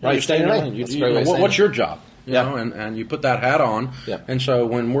lane. Right, you stay in your lane. What's your job? You know, and you put that hat on. Yep. And so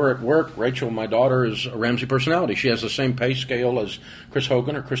when we're at work, Rachel, my daughter, is a Ramsey personality. She has the same pay scale as Chris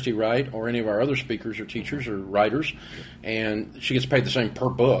Hogan or Christy Wright or any of our other speakers or teachers or writers. And she gets paid the same per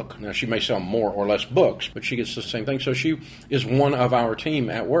book. Now, she may sell more or less books, but she gets the same thing. So she is one of our team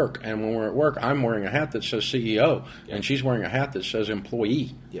at work. And when we're at work, I'm wearing a hat that says CEO, and she's wearing a hat that says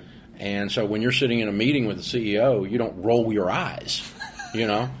employee. Yep. And so when you're sitting in a meeting with the CEO, you don't roll your eyes,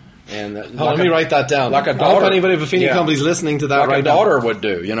 And let me write that down. Like a daughter. I hope anybody Buffini company's listening to that like right a daughter would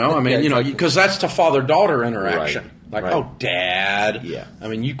do, because that's the father-daughter interaction. Right. Like, Right. oh, Dad. Yeah. I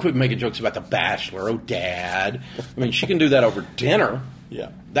mean, you quit making jokes about The Bachelor. Oh, Dad. I mean, she can do that over dinner. Yeah.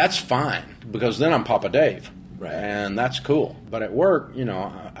 That's fine, because then I'm Papa Dave. Right. And that's cool. But at work,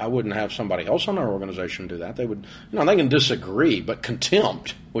 I wouldn't have somebody else on our organization do that. They would, they can disagree, but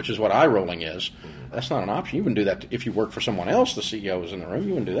contempt, which is what eye rolling is, that's not an option. You wouldn't do that if you work for someone else. The CEO is in the room. You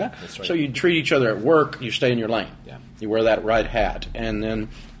wouldn't do that. That's right. So you treat each other at work. You stay in your lane. Yeah. You wear that right hat. And then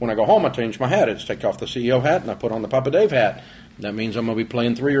when I go home, I change my hat. I just take off the CEO hat and I put on the Papa Dave hat. That means I'm going to be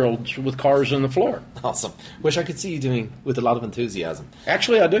playing 3-year-olds with cars on the floor. Awesome. Wish I could see you doing with a lot of enthusiasm.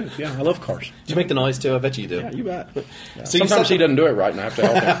 Actually, I do. Yeah, I love cars. Do you make the noise too? I bet you do. Yeah, you bet. Yeah. So you Sometimes said- he doesn't do it right, and I have to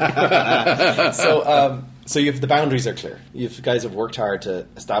help him. So you have the boundaries are clear. You guys have worked hard to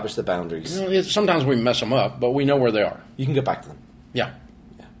establish the boundaries. Sometimes we mess them up, but we know where they are. You can get back to them. Yeah.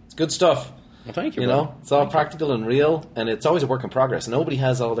 It's good stuff. Well, thank you. You brother. know, it's all practical and real, and it's always a work in progress. Nobody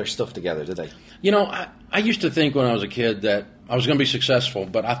has all their stuff together, do they? I used to think when I was a kid that I was going to be successful,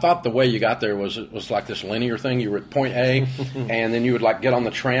 but I thought the way you got there was like this linear thing. You were at point A, and then you would like get on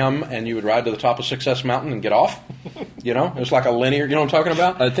the tram, and you would ride to the top of Success Mountain and get off. It was like a linear. You know what I'm talking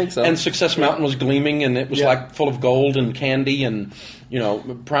about? I think so. And Success Mountain was gleaming, and it was like full of gold and candy and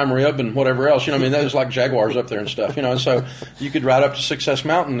prime rib and whatever else. That was like Jaguars up there and stuff. And so you could ride up to Success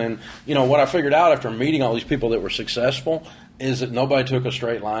Mountain, and what I figured out after meeting all these people that were successful is that nobody took a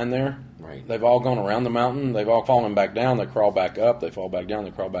straight line there. Right. They've all gone around the mountain. They've all fallen back down. They crawl back up. They fall back down.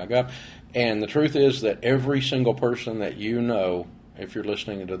 They crawl back up. And the truth is that every single person that if you're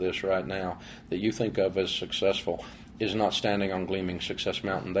listening to this right now, that you think of as successful is not standing on gleaming Success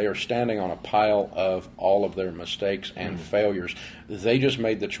Mountain. They are standing on a pile of all of their mistakes and failures. They just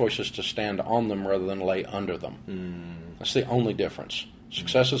made the choices to stand on them rather than lay under them. That's the only difference.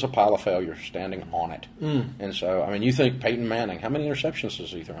 Success is a pile of failure, standing on it. And so, you think Peyton Manning, how many interceptions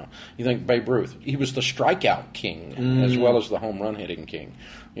has he thrown? You think Babe Ruth, he was the strikeout king as well as the home run hitting king,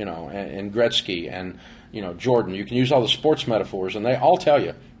 and Gretzky and, Jordan. You can use all the sports metaphors, and they all tell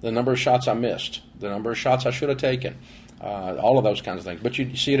you the number of shots I missed, the number of shots I should have taken, all of those kinds of things. But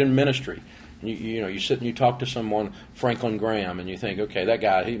you see it in ministry. You sit and you talk to someone, Franklin Graham, and you think, okay, that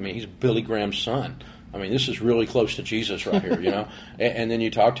guy, he's Billy Graham's son. This is really close to Jesus right here, and then you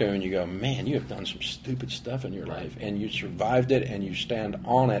talk to him and you go, man, you have done some stupid stuff in your life, and you survived it, and you stand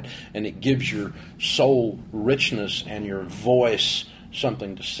on it, and it gives your soul richness and your voice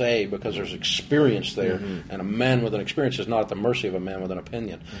something to say because there's experience there, and a man with an experience is not at the mercy of a man with an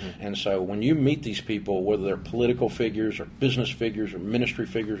opinion. And so when you meet these people, whether they're political figures or business figures or ministry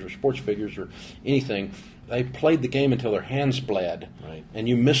figures or sports figures or anything, they played the game until their hands bled, and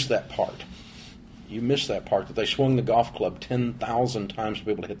you miss that part. You miss that part, that they swung the golf club 10,000 times to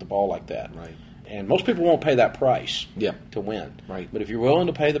be able to hit the ball like that. Right. And most people won't pay that price to win. Right. But if you're willing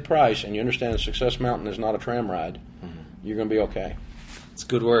to pay the price and you understand that Success Mountain is not a tram ride, you're going to be okay. It's a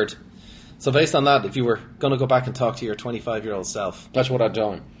good word. So based on that, if you were going to go back and talk to your 25-year-old self... That's what I'd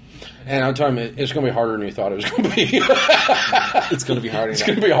tell him. And I'd tell him it's going to be harder than you thought it was going to be. It's going to be harder. It's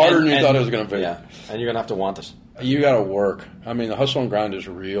going to be harder than you thought it was going to be. Yeah, and you're going to have to want it. You got to work. The hustle and grind is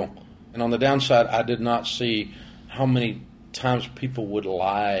real. And on the downside, I did not see how many times people would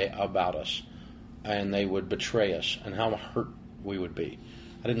lie about us and they would betray us and how hurt we would be.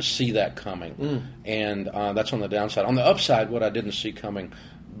 I didn't see that coming. And that's on the downside. On the upside, what I didn't see coming,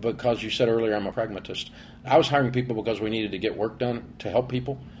 because you said earlier I'm a pragmatist, I was hiring people because we needed to get work done to help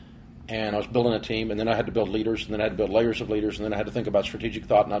people. And I was building a team, and then I had to build leaders, and then I had to build layers of leaders, and then I had to think about strategic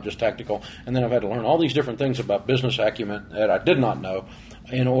thought, not just tactical. And then I've had to learn all these different things about business acumen that I did not know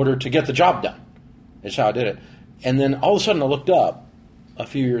in order to get the job done. It's how I did it. And then all of a sudden I looked up a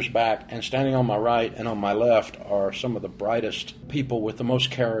few years back, and standing on my right and on my left are some of the brightest people with the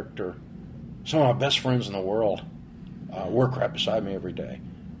most character. Some of my best friends in the world work right beside me every day.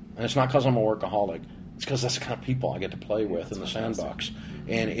 And it's not because I'm a workaholic. It's because that's the kind of people I get to play with in the sandbox.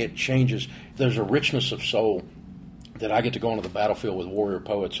 And it changes. There's a richness of soul that I get to go onto the battlefield with warrior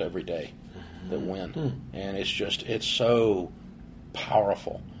poets every day that win. And it's so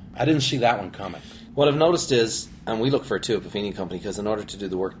powerful. I didn't see that one coming. What I've noticed is, and we look for it too at Buffini Company, because in order to do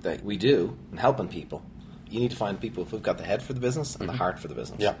the work that we do and helping people, you need to find people who've got the head for the business and the heart for the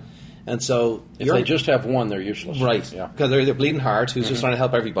business. Yeah. And so if they just have one, they're useless. Right. Yeah. Because they're bleeding hard, who's just trying to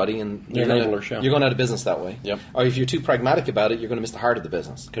help everybody, and They're enablers, yeah. You're going out of business that way. Yep. Or if you're too pragmatic about it, you're going to miss the heart of the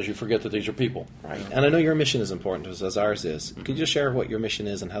business. Because you forget that these are people. Right. And I know your mission is important to us, as ours is. Could you just share what your mission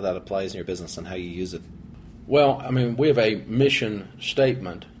is and how that applies in your business and how you use it? Well, we have a mission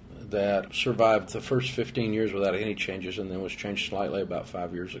statement that survived the first 15 years without any changes, and then was changed slightly about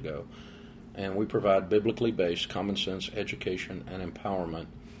 5 years ago. And we provide biblically based common sense education and empowerment,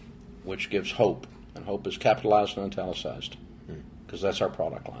 which gives hope And hope is capitalized and italicized, because that's our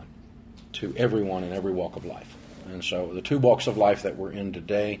product line to everyone in every walk of life. And so the two walks of life that we're in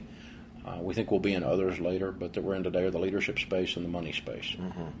today, we think we'll be in others later, but that we're in today are the leadership space and the money space.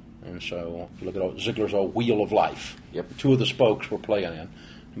 And so if you look at Ziegler's old Wheel of Life, two of the spokes we're playing in.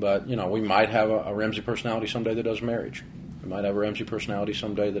 But, we might have a Ramsey personality someday that does marriage. We might have a Ramsey personality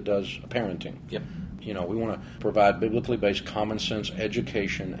someday that does parenting. We want to provide biblically based common sense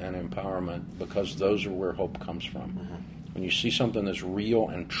education and empowerment, because those are where hope comes from. When you see something that's real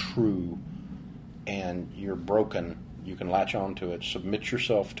and true and you're broken, you can latch on to it, submit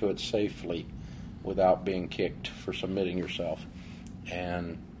yourself to it safely without being kicked for submitting yourself,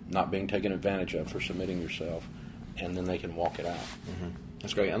 and not being taken advantage of for submitting yourself, and then they can walk it out.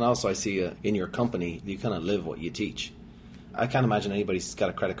 That's great. And also I see in your company, you kind of live what you teach. I can't imagine anybody's got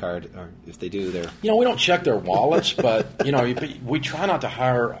a credit card, or if they do, they're... we don't check their wallets, but, we try not to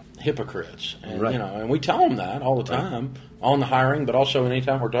hire hypocrites. And, and we tell them that all the time on the hiring, but also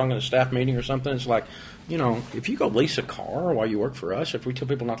anytime we're talking at a staff meeting or something, it's like, if you go lease a car while you work for us, if we tell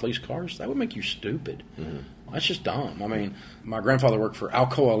people not to lease cars, that would make you stupid. That's just dumb. I mean, my grandfather worked for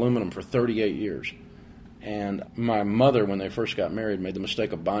Alcoa Aluminum for 38 years. And my mother, when they first got married, made the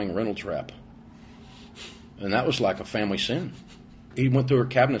mistake of buying Reynolds wrap. And that was like a family sin. He went through her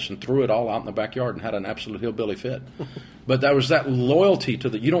cabinets and threw it all out in the backyard and had an absolute hillbilly fit. But that was that loyalty to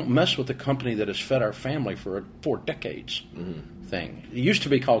you don't mess with the company that has fed our family for 4 decades thing. It used to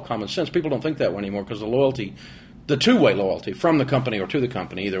be called common sense. People don't think that way anymore, because the loyalty, the two-way loyalty from the company or to the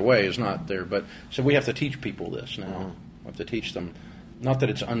company, either way, is not there. But so we have to teach people this now. We have to teach them. Not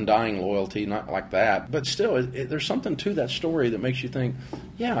that it's undying loyalty, not like that, but still, there's something to that story that makes you think,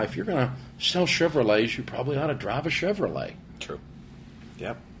 yeah, if you're going to sell Chevrolets, you probably ought to drive a Chevrolet. True.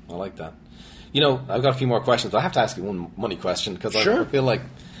 Yep, I like that. I've got a few more questions, but I have to ask you one money question, because I feel like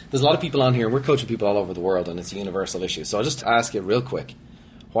there's a lot of people on here, and we're coaching people all over the world, and it's a universal issue. So I'll just ask you real quick,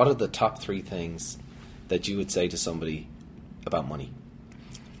 what are the top 3 things that you would say to somebody about money?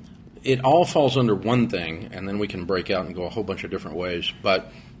 It all falls under one thing, and then we can break out and go a whole bunch of different ways.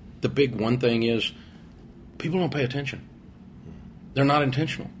 But the big one thing is people don't pay attention. They're not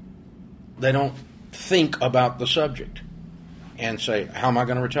intentional. They don't think about the subject and say, how am I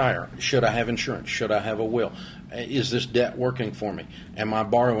going to retire? Should I have insurance? Should I have a will? Is this debt working for me? Am I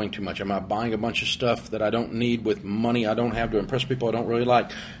borrowing too much? Am I buying a bunch of stuff that I don't need with money I don't have to impress people I don't really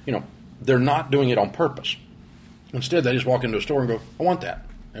like? They're not doing it on purpose. Instead, they just walk into a store and go, I want that.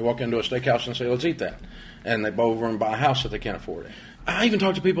 They walk into a steakhouse and say, let's eat that. And they go over and buy a house that they can't afford. I even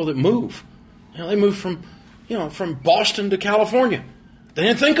talk to people that move. They move from Boston to California. They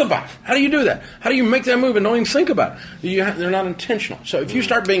didn't think about it. How do you do that? How do you make that move and don't even think about it? They're not intentional. So if you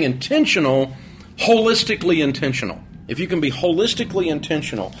start being intentional, holistically intentional, if you can be holistically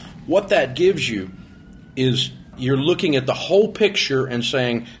intentional, what that gives you is you're looking at the whole picture and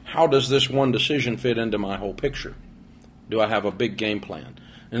saying, how does this one decision fit into my whole picture? Do I have a big game plan?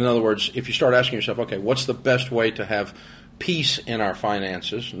 In other words, if you start asking yourself, okay, what's the best way to have peace in our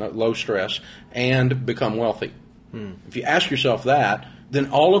finances, low stress, and become wealthy? If you ask yourself that, then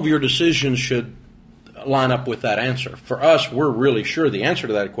all of your decisions should line up with that answer. For us, we're really sure the answer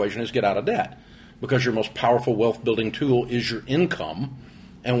to that equation is get out of debt, because your most powerful wealth-building tool is your income.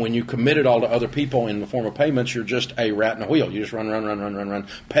 And when you commit it all to other people in the form of payments, you're just a rat in a wheel. You just run,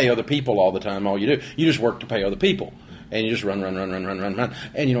 pay other people all the time, all you do. You just work to pay other people. And you just run,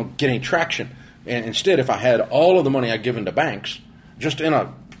 and you don't get any traction. And instead, if I had all of the money I'd given to banks, just in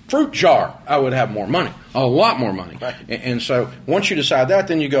a fruit jar, I would have more money, a lot more money. Right. And so once you decide that,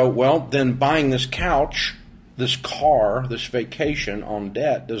 then you go, well, then buying this couch, this car, this vacation on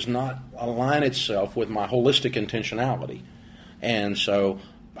debt does not align itself with my holistic intentionality. And so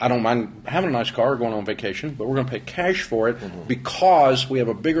I don't mind having a nice car, going on vacation, but we're going to pay cash for it because we have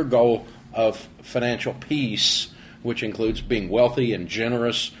a bigger goal of financial peace, which includes being wealthy and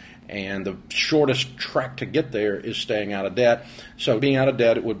generous, and the shortest track to get there is staying out of debt. So being out of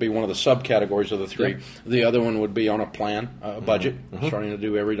debt, it would be one of the subcategories of the 3. Yep. The other one would be on a plan, a budget, starting to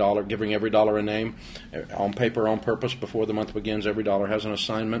do every dollar, giving every dollar a name, on paper, on purpose, before the month begins. Every dollar has an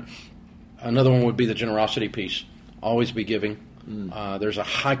assignment. Another one would be the generosity piece. Always be giving. There's a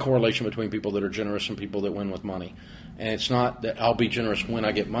high correlation between people that are generous and people that win with money. And it's not that I'll be generous when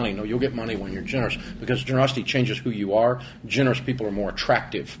I get money. No, you'll get money when you're generous, because generosity changes who you are. Generous people are more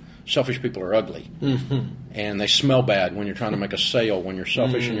attractive. Selfish people are ugly. And they smell bad when you're trying to make a sale. When you're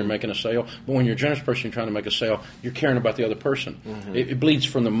selfish and you're making a sale. But when you're a generous person, you're trying to make a sale, you're caring about the other person. It bleeds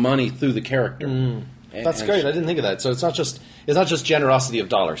from the money through the character. That's great. I didn't think of that. So it's not just generosity of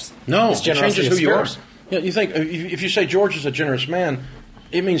dollars. No, it's generosity it changes who you are. spirit. You think if you say George is a generous man,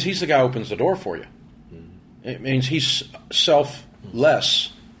 it means he's the guy who opens the door for you. It means he's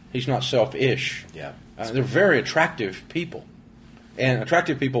selfless. He's not selfish. Yeah. They're very attractive people. And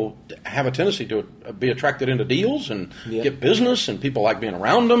attractive people have a tendency to be attracted into deals and get business, and people like being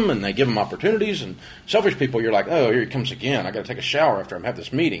around them, and they give them opportunities. And selfish people, you're like, oh, here he comes again. I got to take a shower after I have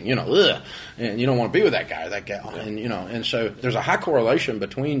this meeting, ugh. And you don't want to be with that guy, that gal. Yeah. And so there's a high correlation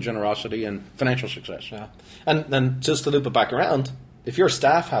between generosity and financial success. Yeah. And just to loop it back around, if your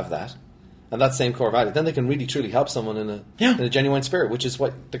staff have that, and that same core value, then they can really truly help someone in a genuine spirit, which is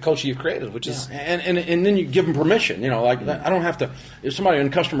what the culture you've created, which is... And then you give them permission, I don't have to... If somebody in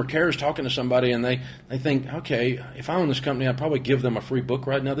customer care is talking to somebody and they think, okay, if I own this company, I'd probably give them a free book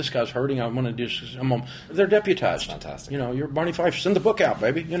right now. This guy's hurting, I want to do... They're deputized. That's fantastic. You're Barney Fife, send the book out,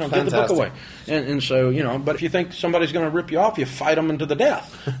 baby. Get the book away. And so, but if you think somebody's going to rip you off, you fight them into the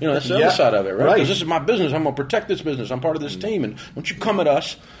death. That's the other side of it, right? Because this is my business, I'm going to protect this business, I'm part of this team, and don't you come at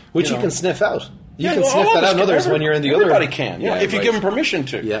us... Which you can sniff out. You can sniff that out in others when you're in the everybody other... Everybody can, if you give them permission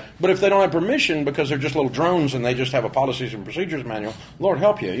to. Yeah. But if they don't have permission because they're just little drones and they just have a policies and procedures manual, Lord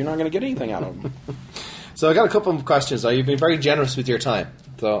help you, you're not going to get anything out of them. So I got a couple of questions. You've been very generous with your time,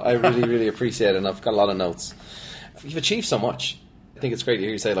 so I really, really appreciate it, and I've got a lot of notes. You've achieved so much. I think it's great to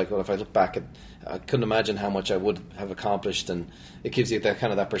hear you say, if I look back, I couldn't imagine how much I would have accomplished, and it gives you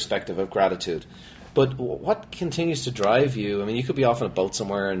that perspective of gratitude. But what continues to drive you? I mean, you could be off on a boat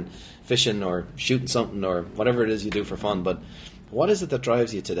somewhere and fishing or shooting something or whatever it is you do for fun, but what is it that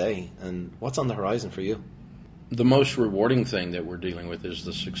drives you today, and what's on the horizon for you? The most rewarding thing that we're dealing with is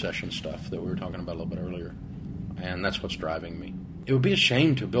the succession stuff that we were talking about a little bit earlier, and that's what's driving me. It would be a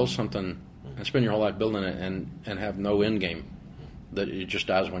shame to build something and spend your whole life building it and have no end game, that it just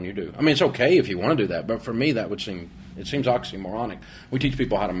dies when you do. I mean, it's okay if you want to do that, but for me that would seems oxymoronic. We teach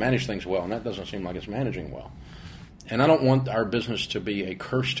people how to manage things well, and that doesn't seem like it's managing well. And I don't want our business to be a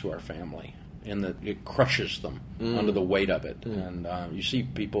curse to our family in that it crushes them under the weight of it. And you see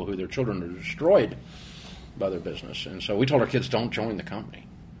people who their children are destroyed by their business. And so we told our kids, don't join the company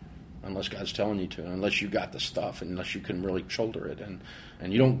unless God's telling you to, unless you got the stuff, unless you can really shoulder it. And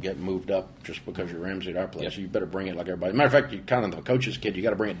you don't get moved up just because you're Ramsey at our place. Yep. You better bring it like everybody. Matter of fact, you kind of the coach's kid, you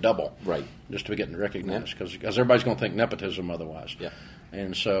got to bring it double. Right. Just to be getting recognized, because everybody's going to think nepotism otherwise. Yeah.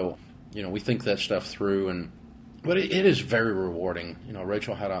 And so, we think that stuff through, but it is very rewarding.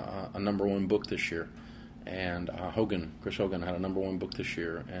 Rachel had a number one book this year, and Chris Hogan had a number one book this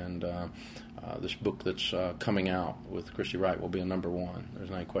year, and this book that's coming out with Christy Wright will be a number one.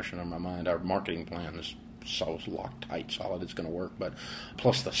 There's no question in my mind. Our marketing plan is so locked tight, solid, it's going to work, but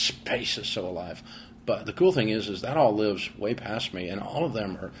plus the space is so alive. But the cool thing is that all lives way past me, and all of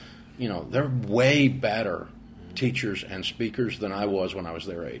them are, they're way better teachers and speakers than I was when I was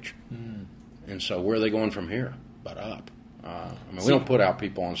their age. And so where are they going from here? But up. We don't put out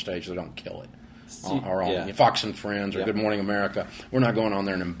people on stage that don't kill it. Our own Fox and Friends or Good Morning America. We're not going on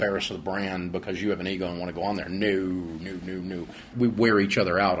there and embarrass the brand because you have an ego and want to go on there. No. We wear each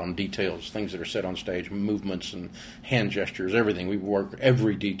other out on details, things that are said on stage, movements and hand gestures, everything. We work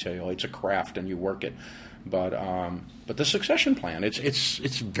every detail. It's a craft and you work it. But the succession plan, it's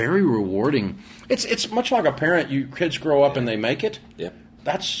very rewarding. It's much like a parent. You kids grow up and they make it. Yep.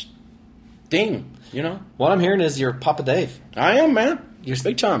 That's ding. What I'm hearing is you're Papa Dave. I am, man. You're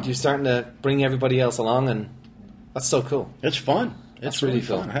big time. You're starting to bring everybody else along, and that's so cool. It's fun. It's really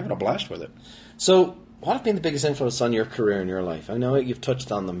fun. I'm having a blast with it. So, what have been the biggest influence on your career and your life? I know you've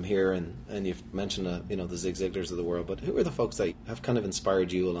touched on them here, and you've mentioned the Zig Ziglars of the world, but who are the folks that have kind of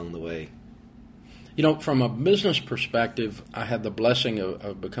inspired you along the way? From a business perspective, I had the blessing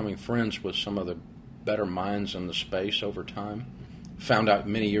of becoming friends with some of the better minds in the space over time. Found out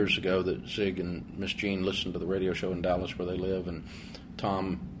many years ago that Zig and Miss Jean listened to the radio show in Dallas where they live, and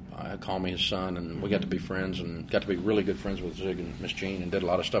Tom called me his son, and we got to be friends and got to be really good friends with Zig and Miss Jean, and did a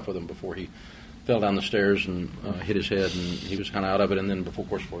lot of stuff with him before he fell down the stairs and hit his head, and he was kind of out of it, and then before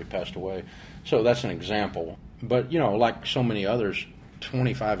he passed away. So that's an example. But, like so many others,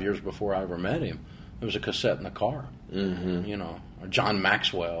 25 years before I ever met him, there was a cassette in the car, or John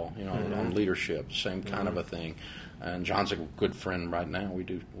Maxwell, on leadership, same kind of a thing. And John's a good friend right now. We'll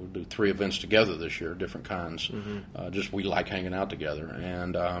do 3 events together this year, different kinds. Just we like hanging out together.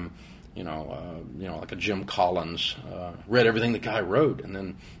 And like a Jim Collins, read everything the guy wrote, and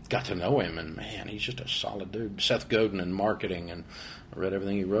then got to know him. And man, he's just a solid dude. Seth Godin in marketing, and I read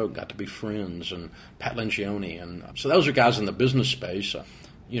everything he wrote. Got to be friends, and Pat Lencioni, and so those are guys in the business space.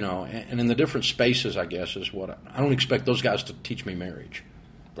 And in the different spaces, I guess is what I don't expect those guys to teach me marriage.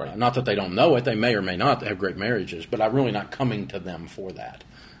 Right. Not that they don't know it; they may or may not have great marriages, but I'm really not coming to them for that.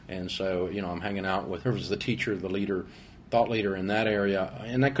 And so, I'm hanging out with whoever's the teacher, the leader, thought leader in that area,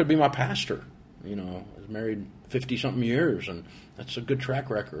 and that could be my pastor. is married 50-something years, and that's a good track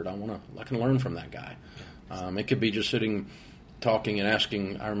record. I can learn from that guy. It could be just sitting, talking and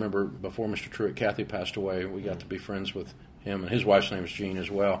asking. I remember before Mr. Truitt, Kathy passed away, we got to be friends with him, and his wife's name is Jean as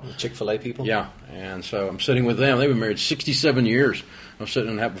well. Chick-fil-A people? Yeah, and so I'm sitting with them. They've been married 67 years. I was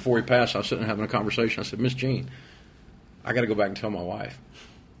sitting and before he passed, I was sitting and having a conversation. I said, Miss Jean, I got to go back and tell my wife,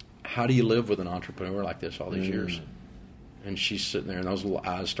 how do you live with an entrepreneur like this all these years? And she's sitting there, and those little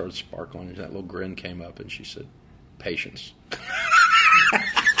eyes started sparkling, and that little grin came up, and she said, patience.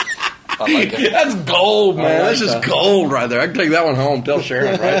 I like it. That's gold, man. That's just gold right there. I can take that one home. Tell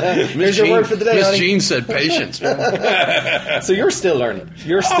Sharon, right? Here's your word for the day, Miss honey. Jean said patience. So you're still learning.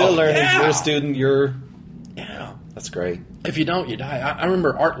 You're still learning. Yeah. You're a student. Yeah. That's great. If you don't, you die. I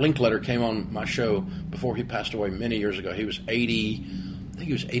remember Art Linkletter came on my show before he passed away many years ago. He was 80, I think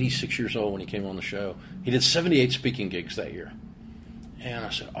he was 86 years old when he came on the show. He did 78 speaking gigs that year. And I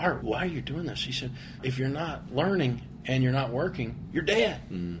said, Art, why are you doing this? He said, if you're not learning and you're not working, you're dead.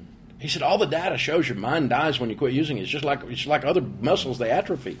 He said, all the data shows your mind dies when you quit using it. It's just like other muscles, they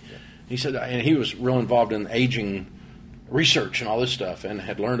atrophy. Yeah. He said, and he was real involved in aging research and all this stuff and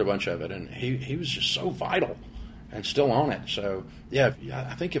had learned a bunch of it. And he was just so vital and still on it. So, yeah,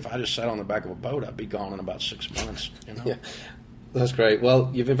 I think if I just sat on the back of a boat, I'd be gone in about 6 months. Yeah, that's great. Well,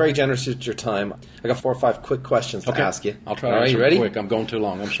 you've been very generous with your time. I got 4 or 5 quick questions to ask you. I'll try to answer it quick. I'm going too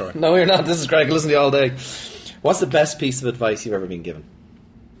long. I'm sorry. No, you're not. This is great. I can listen to you all day. What's the best piece of advice you've ever been given?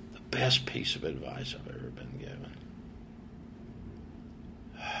 The best piece of advice I've ever been given?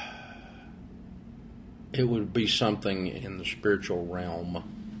 It would be something in the spiritual realm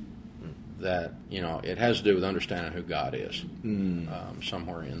that, it has to do with understanding who God is.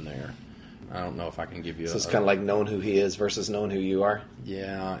 Somewhere in there. I don't know if I can give you So it's kind of like knowing who He is versus knowing who you are?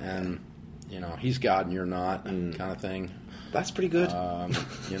 Yeah, and, He's God and you're not, kind of thing. That's pretty good.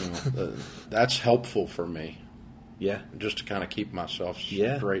 That's helpful for me. Yeah. Just to kind of keep myself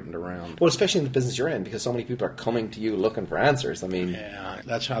straightened around. Well, especially in the business you're in, because so many people are coming to you looking for answers. I mean... Yeah,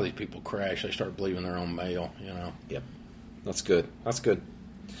 that's how these people crash. They start believing their own mail, Yep. That's good. That's good.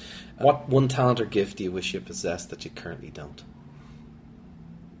 What one talent or gift do you wish you possessed that you currently don't?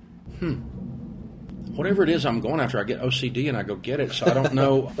 Whatever it is I'm going after, I get OCD and I go get it, so I don't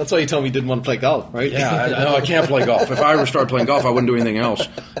know. That's why you told me you didn't want to play golf, right? Yeah, I can't play golf. If I ever started playing golf, I wouldn't do anything else.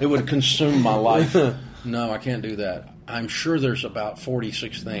 It would consume my life. No, I can't do that. I'm sure there's about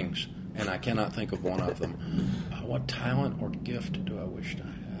 46 things, and I cannot think of one of them. What talent or gift do I wish I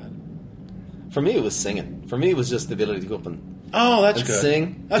had? For me, it was singing. For me, it was just the ability to go up and that's good.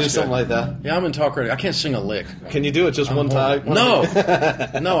 Sing, that's do good. something like that. Yeah, I'm in talk radio. I can't sing a lick. Can you do it just one time? No,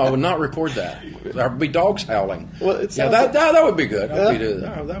 I would not record that. There'd be dogs howling. Well, that would be good.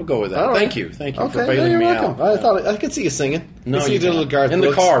 That would go with that. Right. Thank you for okay, bailing me welcome. out. I thought I could see you singing. No, you did a little Garth in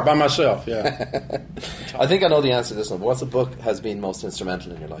Brooks. the car by myself. Yeah. I think I know the answer to this one. But what's a book has been most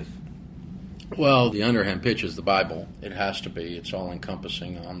instrumental in your life? Well, the underhand pitch is the Bible. It has to be. It's all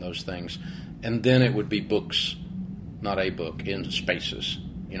encompassing on those things, and then it would be books. Not a book, in spaces.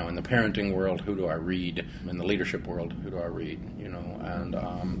 In the parenting world, who do I read? In the leadership world, who do I read? And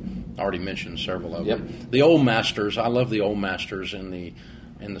I already mentioned several of them. The old masters, I love the old masters in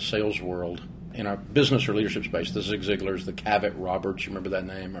the sales world. In our business or leadership space, the Zig Ziglars, the Cavett Roberts, you remember that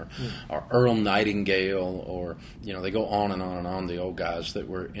name? Or Earl Nightingale, or, they go on and on and on, the old guys that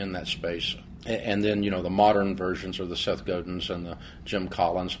were in that space. And then, the modern versions are the Seth Godins and the Jim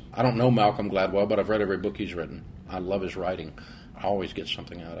Collins. I don't know Malcolm Gladwell, but I've read every book he's written. I love his writing. I always get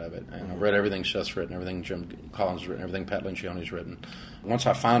something out of it. And I've read everything Seth's written, everything Jim Collins has written, everything Pat Lencioni's written. Once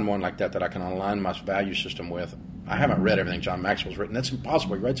I find one like that I can align my value system with, I haven't read everything John Maxwell's written. That's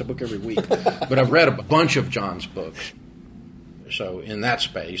impossible. He writes a book every week. But I've read a bunch of John's books. So in that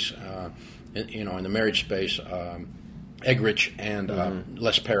space, in the marriage space, Egrich and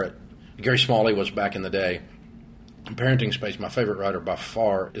Les Parrott. Gary Smalley was back in the day. In parenting space, my favorite writer by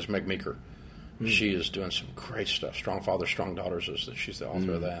far is Meg Meeker. She is doing some great stuff. Strong Fathers, Strong Daughters, she's the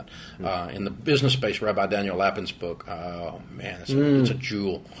author of that. In the business space, Rabbi Daniel Lapin's book, oh man, it's a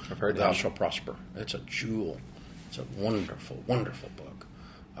jewel. I've heard Thou that. Shalt Prosper. It's a jewel. It's a wonderful, wonderful book.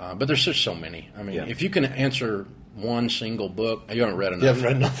 But there's just so many. I mean, if you can answer one single book, you haven't read enough. You haven't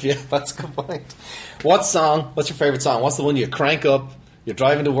read enough, yeah. That's a good point. What's your favorite song? What's the one you crank up, you're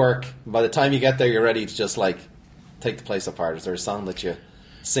driving to work, and by the time you get there, you're ready to just, take the place apart? Is there a song that you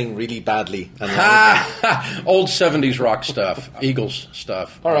sing really badly? Old 70s rock stuff, Eagles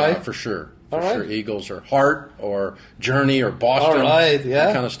stuff. All right. For sure. for sure. Eagles or Heart or Journey or Boston. All right, yeah.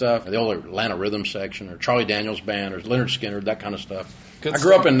 That kind of stuff. The old Atlanta Rhythm section or Charlie Daniels Band or Leonard Skinner, that kind of stuff. Good I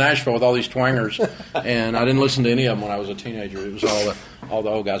grew up in Nashville with all these twangers, and I didn't listen to any of them when I was a teenager. It was all the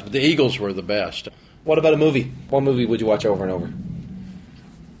old guys. But the Eagles were the best. What about a movie? What movie would you watch over and over?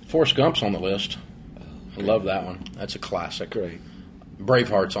 Forrest Gump's on the list. I love that one. That's a classic. Great.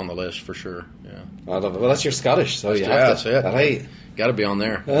 Braveheart's on the list for sure. Yeah, I love it. Well, that's your Scottish, so you have that's to. it. Right. Got to be on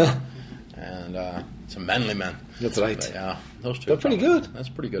there. And it's a manly man. That's right. But, yeah, those two. They're pretty good. That's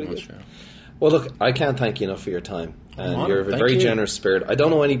pretty good ones. Yeah. Well, look, I can't thank you enough for your time. And you're a very generous spirit. I don't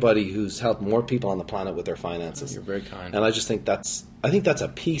know anybody who's helped more people on the planet with their finances. You're very kind. And I just think that's a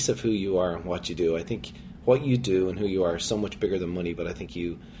piece of who you are and what you do. I think what you do and who you are is so much bigger than money, but I think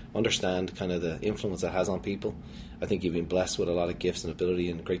you understand kind of the influence it has on people. I think you've been blessed with a lot of gifts and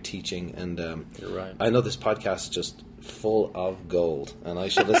ability and great teaching. And you're right. I know this podcast is just full of gold, and I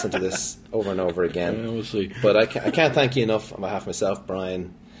should listen to this over and over again. Yeah, we'll see. But I can't thank you enough on behalf of myself,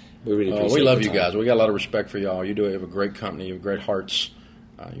 Brian. We really appreciate we love your you time. guys. We got a lot of respect for y'all. You have a great company. You have great hearts.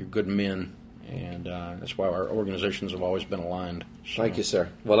 You're good men. And that's why our organizations have always been aligned. So. Thank you, sir.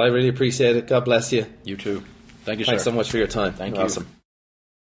 Well, I really appreciate it. God bless you. You too. Thank you, sir. Thanks so much for your time. Thank You're you. Awesome.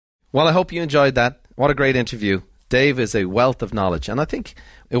 Well, I hope you enjoyed that. What a great interview. Dave is a wealth of knowledge, and I think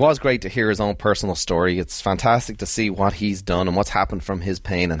it was great to hear his own personal story. It's fantastic to see what he's done and what's happened from his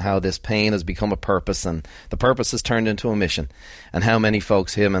pain and how this pain has become a purpose and the purpose has turned into a mission and how many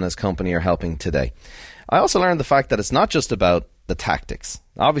folks him and his company are helping today. I also learned the fact that it's not just about the tactics.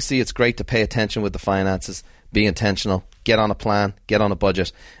 Obviously, it's great to pay attention with the finances, be intentional, get on a plan, get on a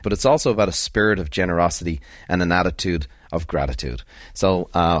budget, but it's also about a spirit of generosity and an attitude of gratitude. So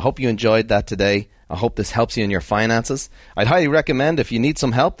I hope you enjoyed that today. I hope this helps you in your finances. I'd highly recommend, if you need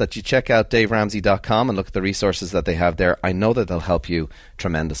some help, that you check out daveramsey.com and look at the resources that they have there. I know that they'll help you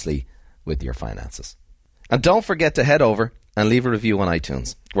tremendously with your finances. And don't forget to head over and leave a review on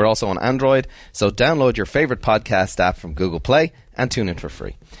iTunes. We're also on Android, so download your favorite podcast app from Google Play and tune in for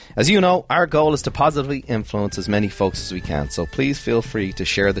free. As you know, our goal is to positively influence as many folks as we can, so please feel free to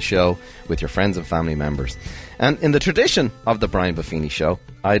share the show with your friends and family members. And in the tradition of the Brian Buffini Show,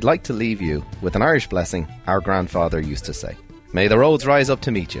 I'd like to leave you with an Irish blessing our grandfather used to say. May the roads rise up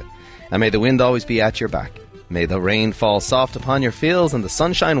to meet you, and may the wind always be at your back. May the rain fall soft upon your fields and the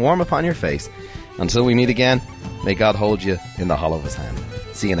sunshine warm upon your face. Until we meet again, may God hold you in the hollow of his hand.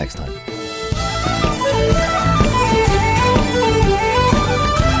 See you next time.